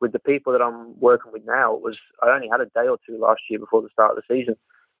with the people that I'm working with now, I only had a day or two last year before the start of the season.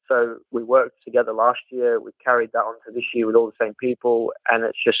 So we worked together last year. We carried that on to this year with all the same people. And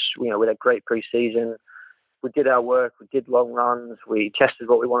it's just, we had a great pre-season. We did our work. We did long runs. We tested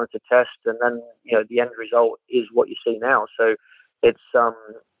what we wanted to test. And then, the end result is what you see now. So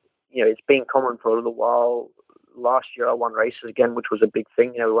it's been common for a little while. Last year I won races again, which was a big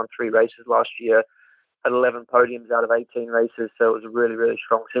thing. We won 3 races last year, had 11 podiums out of 18 races. So it was a really, really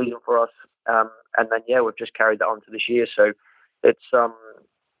strong season for us. And then, we've just carried that on to this year. So it's,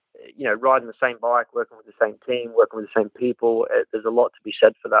 riding the same bike, working with the same team, working with the same people. There's a lot to be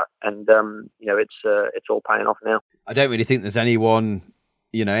said for that. And, it's all paying off now. I don't really think there's anyone,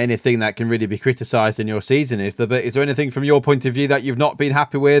 anything that can really be criticised in your season, is there? But is there anything from your point of view that you've not been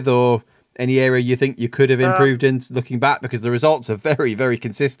happy with, or any area you think you could have improved in looking back? Because the results are very, very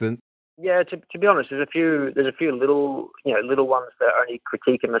consistent. Yeah, to be honest, there's a few little ones that are only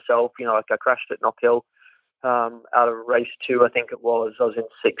critiquing myself. Like I crashed at Knockhill out of race 2, I think it was. I was in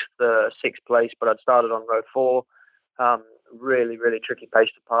sixth place, but I'd started on row 4. Really, really tricky pace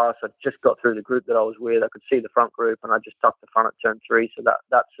to pass. I just got through the group that I was with. I could see the front group, and I just tucked the front at turn 3. So that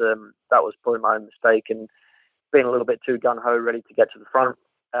was probably my own mistake, and being a little bit too gun ho, ready to get to the front.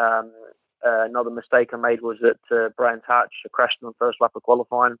 Another mistake I made was at Brands Hatch. I crashed on the first lap of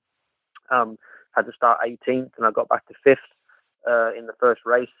qualifying. Had to start 18th, and I got back to 5th in the first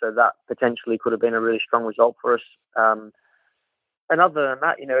race. So that potentially could have been a really strong result for us. And other than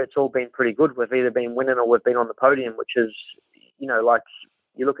that, it's all been pretty good. We've either been winning or we've been on the podium, which is, like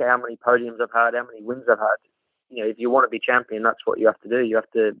you look at how many podiums I've had, how many wins I've had. If you want to be champion, that's what you have to do. You have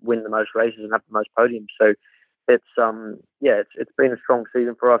to win the most races and have the most podiums. So it's been a strong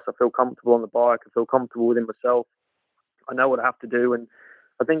season for us. I feel comfortable on the bike. I feel comfortable within myself. I know what I have to do, and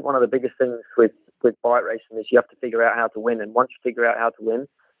I think one of the biggest things with bike racing is you have to figure out how to win. And once you figure out how to win,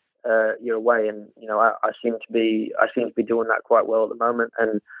 you're away. And I seem to be doing that quite well at the moment.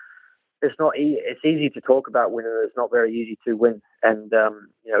 And it's not. It's easy to talk about winning. It's not very easy to win, and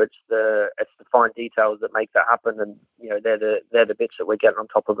it's the fine details that make that happen, and they're the bits that we're getting on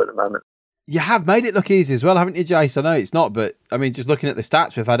top of at the moment. You have made it look easy as well, haven't you, Jace? I know it's not, but I mean, just looking at the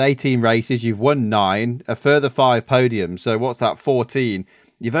stats, we've had 18 races, you've won 9, a further 5 podiums. So what's that, 14?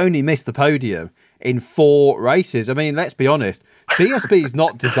 You've only missed the podium in 4 races. I mean, let's be honest, BSB is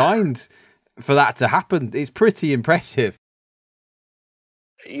not designed for that to happen. It's pretty impressive.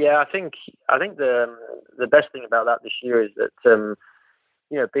 Yeah, I think the best thing about that this year is that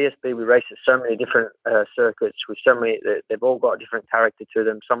BSB, we race at so many different circuits with so many. They've all got a different character to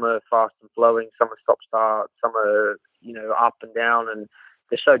them. Some are fast and flowing, some are stop start, some are up and down, and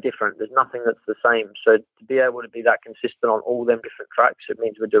they're so different. There's nothing that's the same. So to be able to be that consistent on all them different tracks, it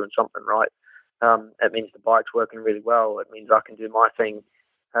means we're doing something right. It means the bike's working really well. It means I can do my thing.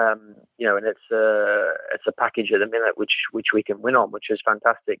 And it's a package at the minute which we can win on, which is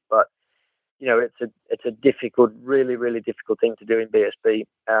fantastic. But it's a difficult, really, really difficult thing to do in BSB.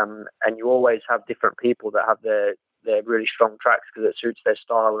 And you always have different people that have their really strong tracks because it suits their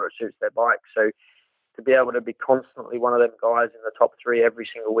style or it suits their bike. So to be able to be constantly one of them guys in the top 3 every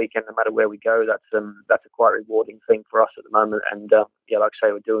single weekend, no matter where we go, that's a quite rewarding thing for us at the moment. And like I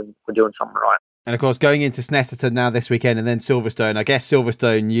say, we're doing something right. And of course, going into Snetterton now this weekend and then Silverstone, I guess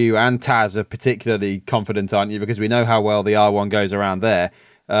Silverstone, you and Taz are particularly confident, aren't you? Because we know how well the R1 goes around there.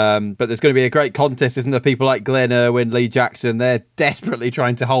 But there's going to be a great contest, isn't there? People like Glenn Irwin, Lee Jackson, they're desperately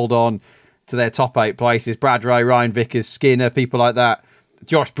trying to hold on to their top 8 places. Brad Ray, Ryan Vickers, Skinner, people like that.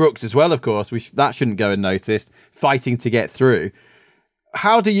 Josh Brooks as well, of course. That shouldn't go unnoticed, fighting to get through.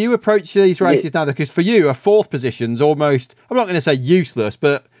 How do you approach these races now? Because for you, a 4th position's almost, I'm not going to say useless,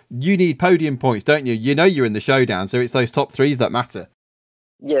 but you need podium points, don't you? You're in the showdown, so it's those top 3s that matter.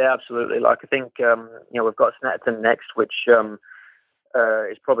 Yeah, absolutely. Like I think we've got Snetterton next, which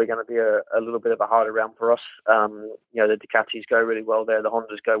is probably going to be a little bit of a harder round for us. The Ducatis go really well there, the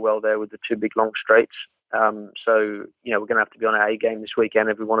Hondas go well there with the 2 big long straights. So we're going to have to be on our A game this weekend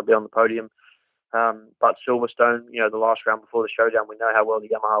if we want to be on the podium. But Silverstone, the last round before the showdown, we know how well the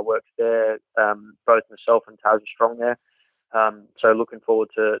Yamaha works there. Both myself and Taz are strong there. So looking forward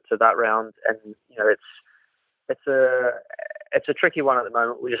to that round, and it's a tricky one at the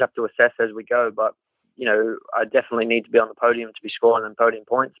moment. We just have to assess as we go. But I definitely need to be on the podium to be scoring them podium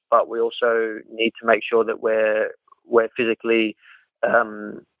points. But we also need to make sure that we're physically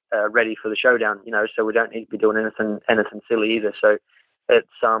ready for the showdown. So we don't need to be doing anything silly either. So it's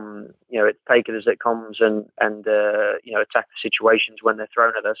it's take it as it comes and attack the situations when they're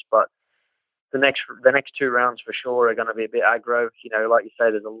thrown at us. But the next 2 rounds for sure are going to be a bit aggro. Like you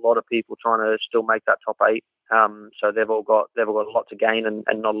say, there's a lot of people trying to still make that top 8. So they've all got a lot to gain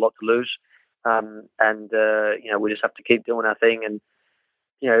and not a lot to lose. We just have to keep doing our thing. And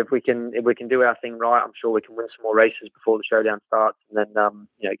if we can do our thing right, I'm sure we can win some more races before the showdown starts, and then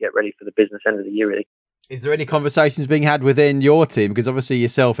get ready for the business end of the year. Really. Is there any conversations being had within your team? Because obviously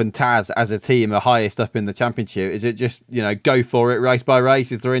yourself and Taz as a team are highest up in the championship. Is it just go for it, race by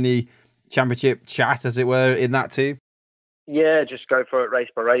race? Is there any championship chat, as it were, in that team? Yeah, just go for it, race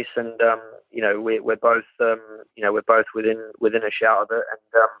by race, and we're both we're both within a shout of it,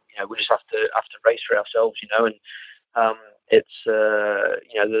 and we just have to race for ourselves, and it's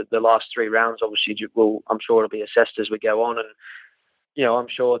the last 3 rounds obviously I'm sure it'll be assessed as we go on, and I'm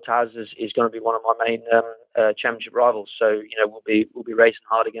sure Taz is going to be one of my main championship rivals, so we'll be racing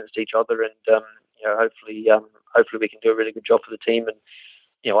hard against each other, and hopefully we can do a really good job for the team, and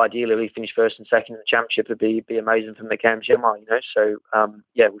ideally we finish 1st and 2nd in the championship would be amazing for McCann's Yamaha, So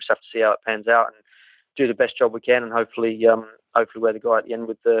we'll just have to see how it pans out and do the best job we can, and hopefully we're the guy at the end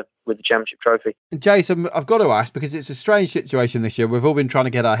with the championship trophy. Jason, I've got to ask, because it's a strange situation this year. We've all been trying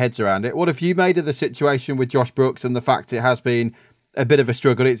to get our heads around it. What have you made of the situation with Josh Brooks and the fact it has been a bit of a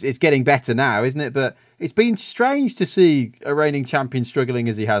struggle? It's getting better now, isn't it? But it's been strange to see a reigning champion struggling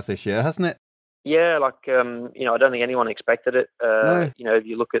as he has this year, hasn't it? Yeah, I don't think anyone expected it. No. If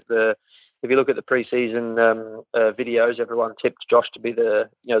you look at the pre-season videos, everyone tipped Josh to be the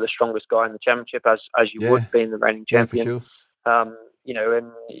strongest guy in the championship, as you would, being the reigning champion. Yeah, for sure.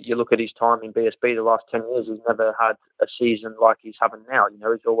 And you look at his time in BSB the last 10 years, he's never had a season like he's having now.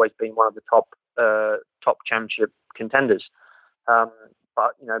 He's always been one of the top championship contenders.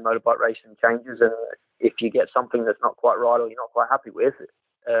 But motorbike racing changes, and if you get something that's not quite right or you're not quite happy with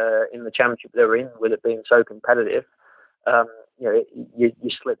in the championship they're in, with it being so competitive, you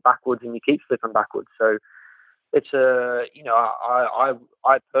slip backwards and you keep slipping backwards. So it's I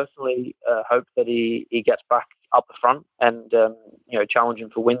personally hope that he gets back up the front and challenging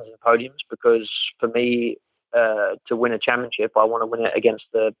for wins and podiums, because for me to win a championship, I want to win it against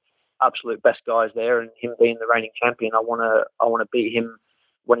the absolute best guys there, and him being the reigning champion, I want to beat him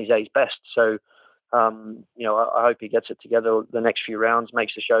when he's at his best. So, I hope he gets it together the next few rounds,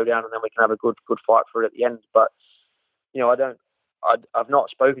 makes the showdown, and then we can have a good fight for it at the end. But I've not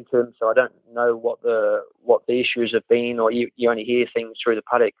spoken to him, so I don't know what the issues have been, or you only hear things through the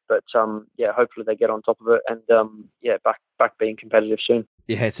paddock. But hopefully they get on top of it, and back being competitive soon.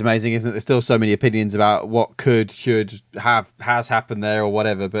 Yeah, it's amazing, isn't it? There's still so many opinions about what should have, has happened there, or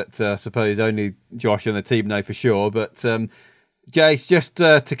whatever. But I suppose only Josh and the team know for sure. But Jace, just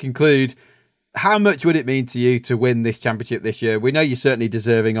to conclude, how much would it mean to you to win this championship this year? We know you're certainly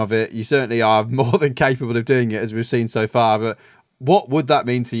deserving of it. You certainly are more than capable of doing it, as we've seen so far. But what would that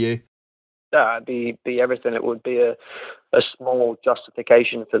mean to you? It'd be everything. It would be a small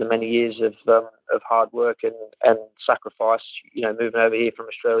justification for the many years of hard work and sacrifice. Moving over here from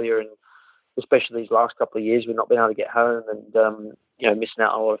Australia, and especially these last couple of years, we've not been able to get home, and missing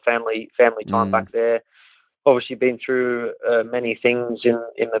out on a lot of family time back there. Obviously, been through many things in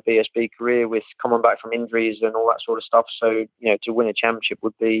the BSB career, with coming back from injuries and all that sort of stuff. So, to win a championship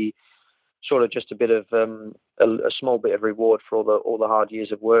would be sort of just a bit of a small bit of reward for all the hard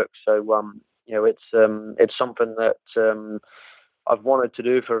years of work. So, it's something that I've wanted to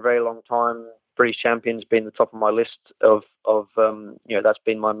do for a very long time. British Champions being the top of my list of that's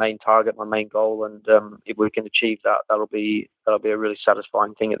been my main target, my main goal, and if we can achieve that, that'll be a really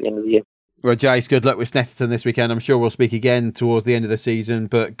satisfying thing at the end of the year. Well, Jace, good luck with Snetterton this weekend. I'm sure we'll speak again towards the end of the season,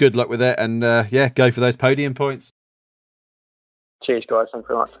 but good luck with it, and go for those podium points. Cheers, guys. Thanks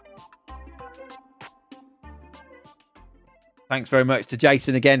very much. Thanks very much to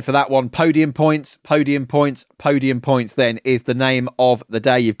Jason again for that one. Podium points, podium points, podium points then is the name of the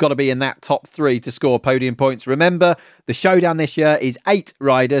day. You've got to be in that top 3 to score podium points. Remember, the showdown this year is 8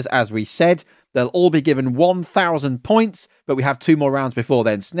 riders, as we said. They'll all be given 1,000 points, but we have 2 more rounds before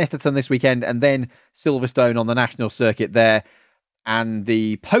then. Snetterton this weekend, and then Silverstone on the national circuit there. And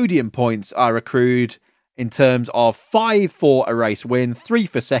the podium points are accrued in terms of 5 for a race win, 3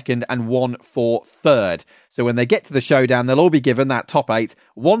 for second, and 1 for third. So when they get to the showdown, they'll all be given that top 8,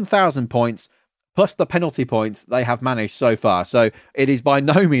 1,000 points, plus the penalty points they have managed so far. So it is by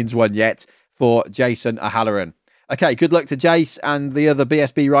no means won yet for Jason O'Halloran. Okay, good luck to Jace and the other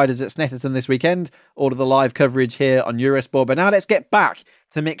BSB riders at Snetterton this weekend. All of the live coverage here on Eurosport. But now let's get back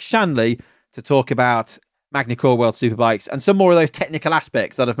to Mick Shanley to talk about Magny-Cours World Superbikes and some more of those technical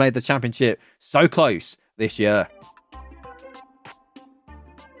aspects that have made the championship so close this year.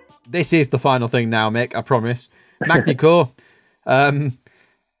 This is the final thing now, Mick, I promise. Magny-Cours,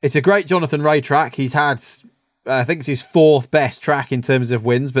 it's a great Jonathan Rea track. He's had, I think it's his 4th best track in terms of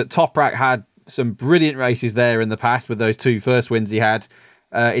wins, but Toprak had some brilliant races there in the past with those 2 first wins he had.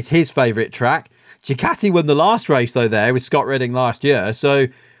 It's his favourite track. Ducati won the last race, though, there with Scott Redding last year, so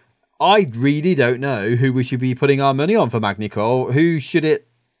I really don't know who we should be putting our money on for Magny-Cours. Who should it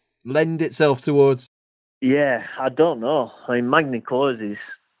lend itself towards? Yeah, I don't know. I mean, Magny-Cours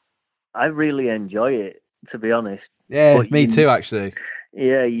I really enjoy it, to be honest. Yeah, but me too, actually.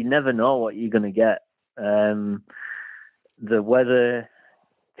 Yeah, you never know what you're going to get. The weather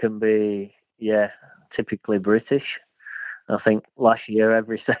can be, typically British. I think last year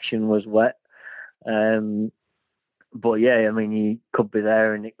every session was wet. But yeah, I mean, you could be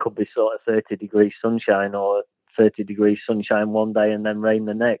there and it could be sort of 30 degrees sunshine or 30 degrees sunshine one day and then rain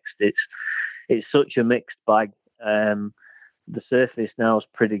the next. It's such a mixed bag. The surface now is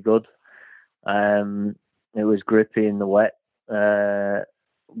pretty good. It was grippy in the wet. But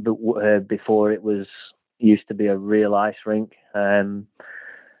before it used to be a real ice rink.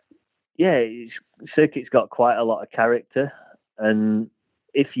 Circuit's got quite a lot of character, and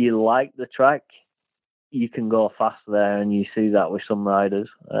if you like the track, you can go fast there, and you see that with some riders.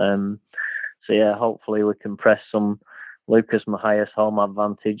 Hopefully we can press some Lucas Mahias home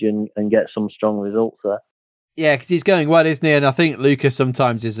advantage and get some strong results there. Yeah, because he's going well, isn't he? And I think Lucas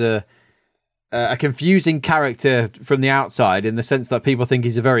sometimes is a confusing character from the outside, in the sense that people think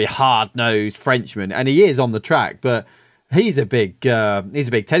he's a very hard-nosed Frenchman, and he is on the track, but he's a big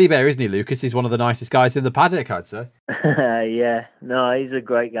teddy bear, isn't he, Lucas? He's one of the nicest guys in the paddock, I'd say. Yeah, no, he's a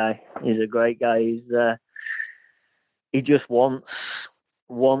great guy. He just wants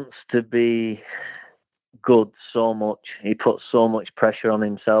to be good so much. He puts so much pressure on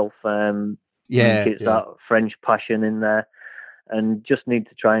himself. Gets that French passion in there, and just need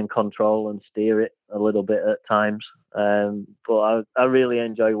to try and control and steer it a little bit at times. But I really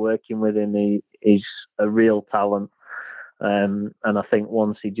enjoy working with him. He's a real talent. And I think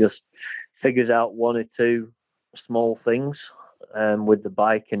once he just figures out 1 or 2 small things with the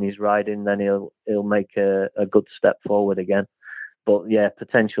bike and his riding, then he'll make a good step forward again. but yeah,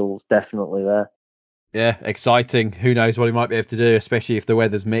 potential's definitely there. Yeah, exciting. Who knows what he might be able to do, especially if the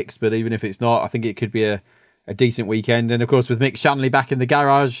weather's mixed. But even if it's not, I think it could be a decent weekend. And of course, with Mick Shanley back in the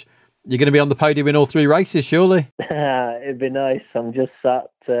garage, you're going to be on the podium in all 3 races, surely? It'd be nice. I'm just sat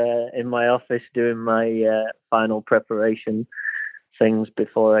in my office doing my final preparation things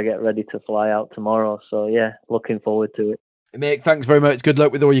before I get ready to fly out tomorrow. So yeah, looking forward to it. Mick, thanks very much. Good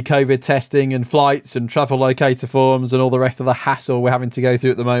luck with all your COVID testing and flights and travel locator forms and all the rest of the hassle we're having to go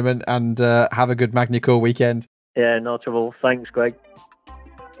through at the moment. And have a good Magny-Cours weekend. Yeah, no trouble. Thanks, Greg.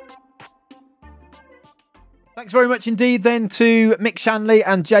 Thanks very much indeed then to Mick Shanley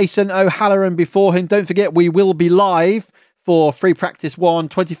and Jason O'Halloran before him. Don't forget, we will be live for Free Practice 1,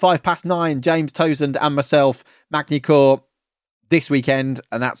 9:25, James Towsend and myself, Magny-Cours, this weekend.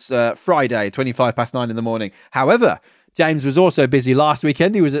 And that's Friday, 9:25 in the morning. However, James was also busy last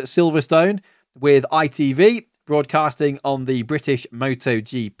weekend. He was at Silverstone with ITV, broadcasting on the British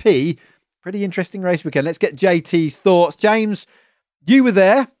MotoGP. Pretty interesting race weekend. Let's get JT's thoughts. James, you were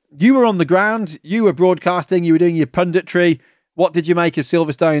there. You were on the ground. You were broadcasting. You were doing your punditry. What did you make of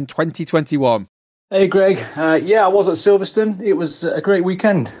Silverstone 2021? Hey, Greg. Yeah, I was at Silverstone. It was a great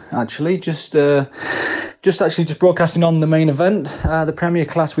weekend, actually. Just broadcasting on the main event, the Premier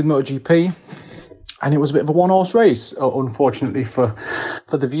Class with MotoGP. And it was a bit of a one-horse race, unfortunately for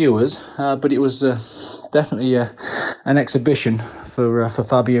the viewers. But it was definitely an exhibition for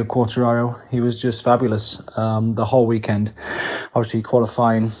Fabio Quartararo. He was just fabulous the whole weekend. Obviously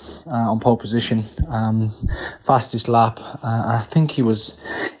qualifying on pole position, fastest lap. I think he was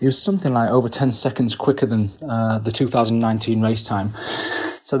something like over 10 seconds quicker than the 2019 race time.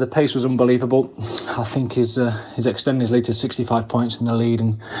 So the pace was unbelievable. I think he's extending his lead to 65 points in the lead,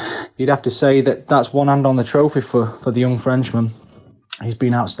 and you'd have to say that that's one hand on the trophy for the young Frenchman. He's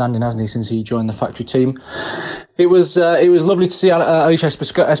been outstanding, hasn't he, since he joined the factory team. It was lovely to see Aleix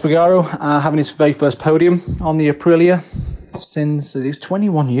Espargaro having his very first podium on the Aprilia since it was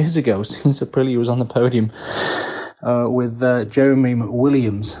 21 years ago since Aprilia was on the podium. With Jeremy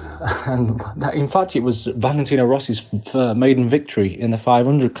Williams, and in fact it was Valentino Rossi's maiden victory in the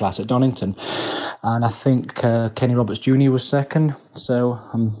 500 class at Donington, and I think Kenny Roberts Jr. was second. So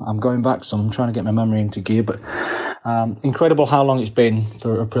I'm going back, so I'm trying to get my memory into gear. But incredible how long it's been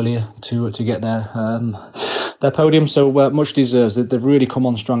for Aprilia to get their podium. So much deserves. They've really come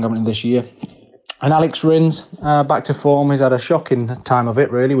on strong, haven't they, this year. And Alex Rins back to form. He's had a shocking time of it,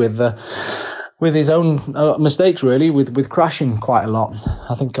 really, with his own mistakes, really, with crashing quite a lot.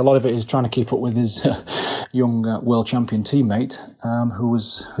 I think a lot of it is trying to keep up with his young world champion teammate,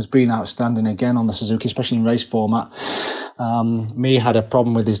 who's been outstanding again on the Suzuki, especially in race format. Mir had a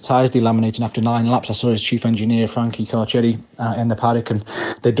problem with his tyres delaminating after 9 laps. I saw his chief engineer, Frankie Carcetti, in the paddock, and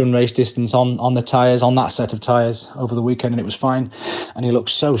they'd done race distance on the tyres, on that set of tyres over the weekend, and it was fine. And he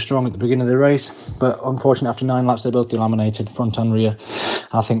looked so strong at the beginning of the race, but unfortunately after 9 laps they both delaminated, front and rear.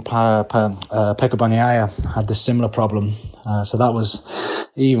 I think Pecco Bagnaia had the similar problem, so that was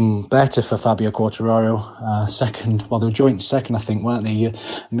even better for Fabio Quartararo. Second, well, they were joint second, I think, weren't they?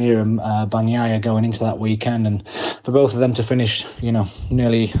 Mir and Bagnaia going into that weekend, and for both of them to finish,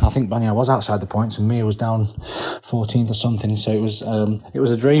 nearly, I think Bagnaia was outside the points and Mir was down 14th or something. So it was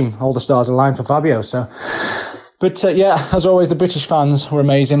a dream. All the stars aligned for Fabio. So. But yeah, as always, the British fans were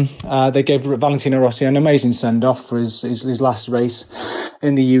amazing. They gave Valentino Rossi an amazing send-off for his last race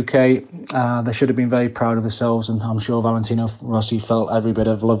in the UK. They should have been very proud of themselves, and I'm sure Valentino Rossi felt every bit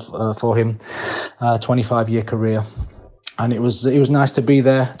of love for him. 25-year career. And it was nice to be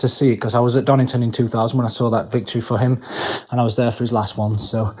there to see it, because I was at Donington in 2000 when I saw that victory for him, and I was there for his last one.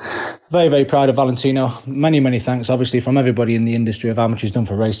 So very, very proud of Valentino. Many, many thanks, obviously, from everybody in the industry of how much he's done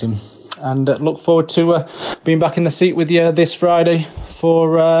for racing. And look forward to being back in the seat with you this Friday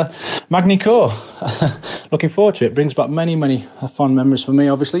for Magny-Cours. Looking forward to it. Brings back many, many fond memories for me,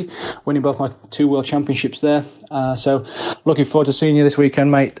 obviously, winning both my 2 world championships there. So looking forward to seeing you this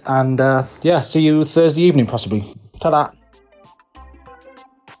weekend, mate. And see you Thursday evening, possibly. Ta-da.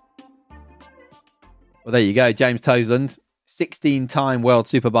 Well, there you go. James Towsend, 16-time World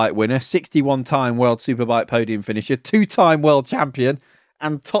Superbike winner, 61-time World Superbike podium finisher, 2-time world champion,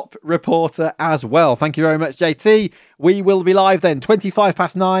 and top reporter as well. Thank you very much, JT. We will be live then,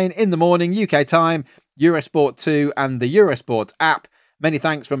 9:25 in the morning, UK time, Eurosport 2 and the Eurosport app. Many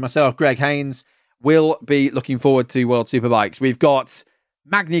thanks from myself, Greg Haynes. We'll be looking forward to World Superbikes. We've got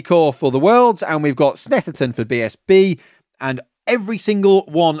Magny-Cours for the Worlds, and we've got Snetterton for BSB, and every single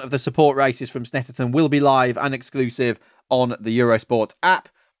one of the support races from Snetterton will be live and exclusive on the Eurosport app,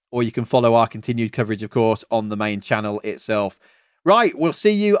 or you can follow our continued coverage, of course, on the main channel itself. Right, we'll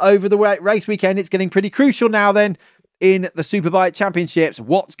see you over the race weekend. It's getting pretty crucial now then. in the Superbike Championships.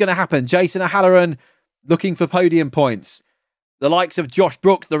 What's going to happen? Jason O'Halloran looking for podium points. The likes of Josh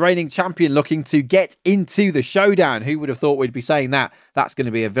Brooks, the reigning champion, looking to get into the showdown. Who would have thought we'd be saying that? That's going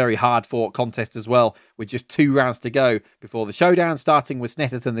to be a very hard-fought contest as well, with just 2 rounds to go before the showdown, starting with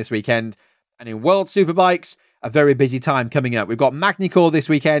Snetterton this weekend. And in World Superbikes, a very busy time coming up. We've got Magny-Cours this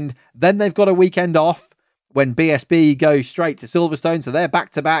weekend. Then they've got a weekend off when BSB goes straight to Silverstone. So they're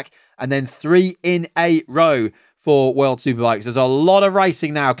back-to-back. And then 3 in a row for World Superbikes. There's a lot of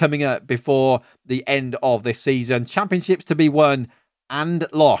racing now coming up before the end of this season. Championships to be won and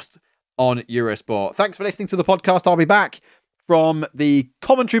lost on Eurosport. Thanks for listening to the podcast. I'll be back from the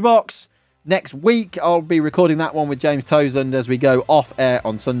commentary box next week. I'll be recording that one with James Towsend as we go off air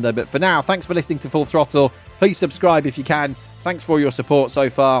on Sunday. But for now, thanks for listening to Full Throttle. Please subscribe if you can. Thanks for your support so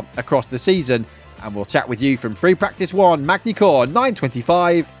far across the season. And we'll chat with you from Free Practice 1, Magny-Cours,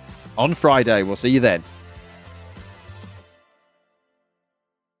 9:25 on Friday. We'll see you then.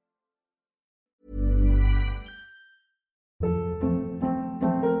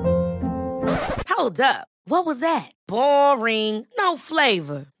 Hold up. What was that? Boring. No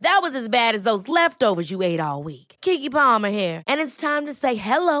flavor. That was as bad as those leftovers you ate all week. Keke Palmer here. And it's time to say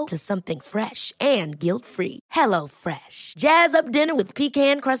hello to something fresh and guilt-free. Hello Fresh. Jazz up dinner with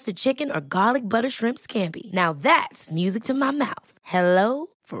pecan-crusted chicken or garlic butter shrimp scampi. Now that's music to my mouth. Hello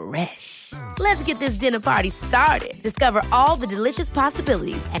Fresh. Let's get this dinner party started. Discover all the delicious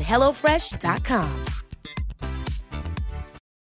possibilities at HelloFresh.com.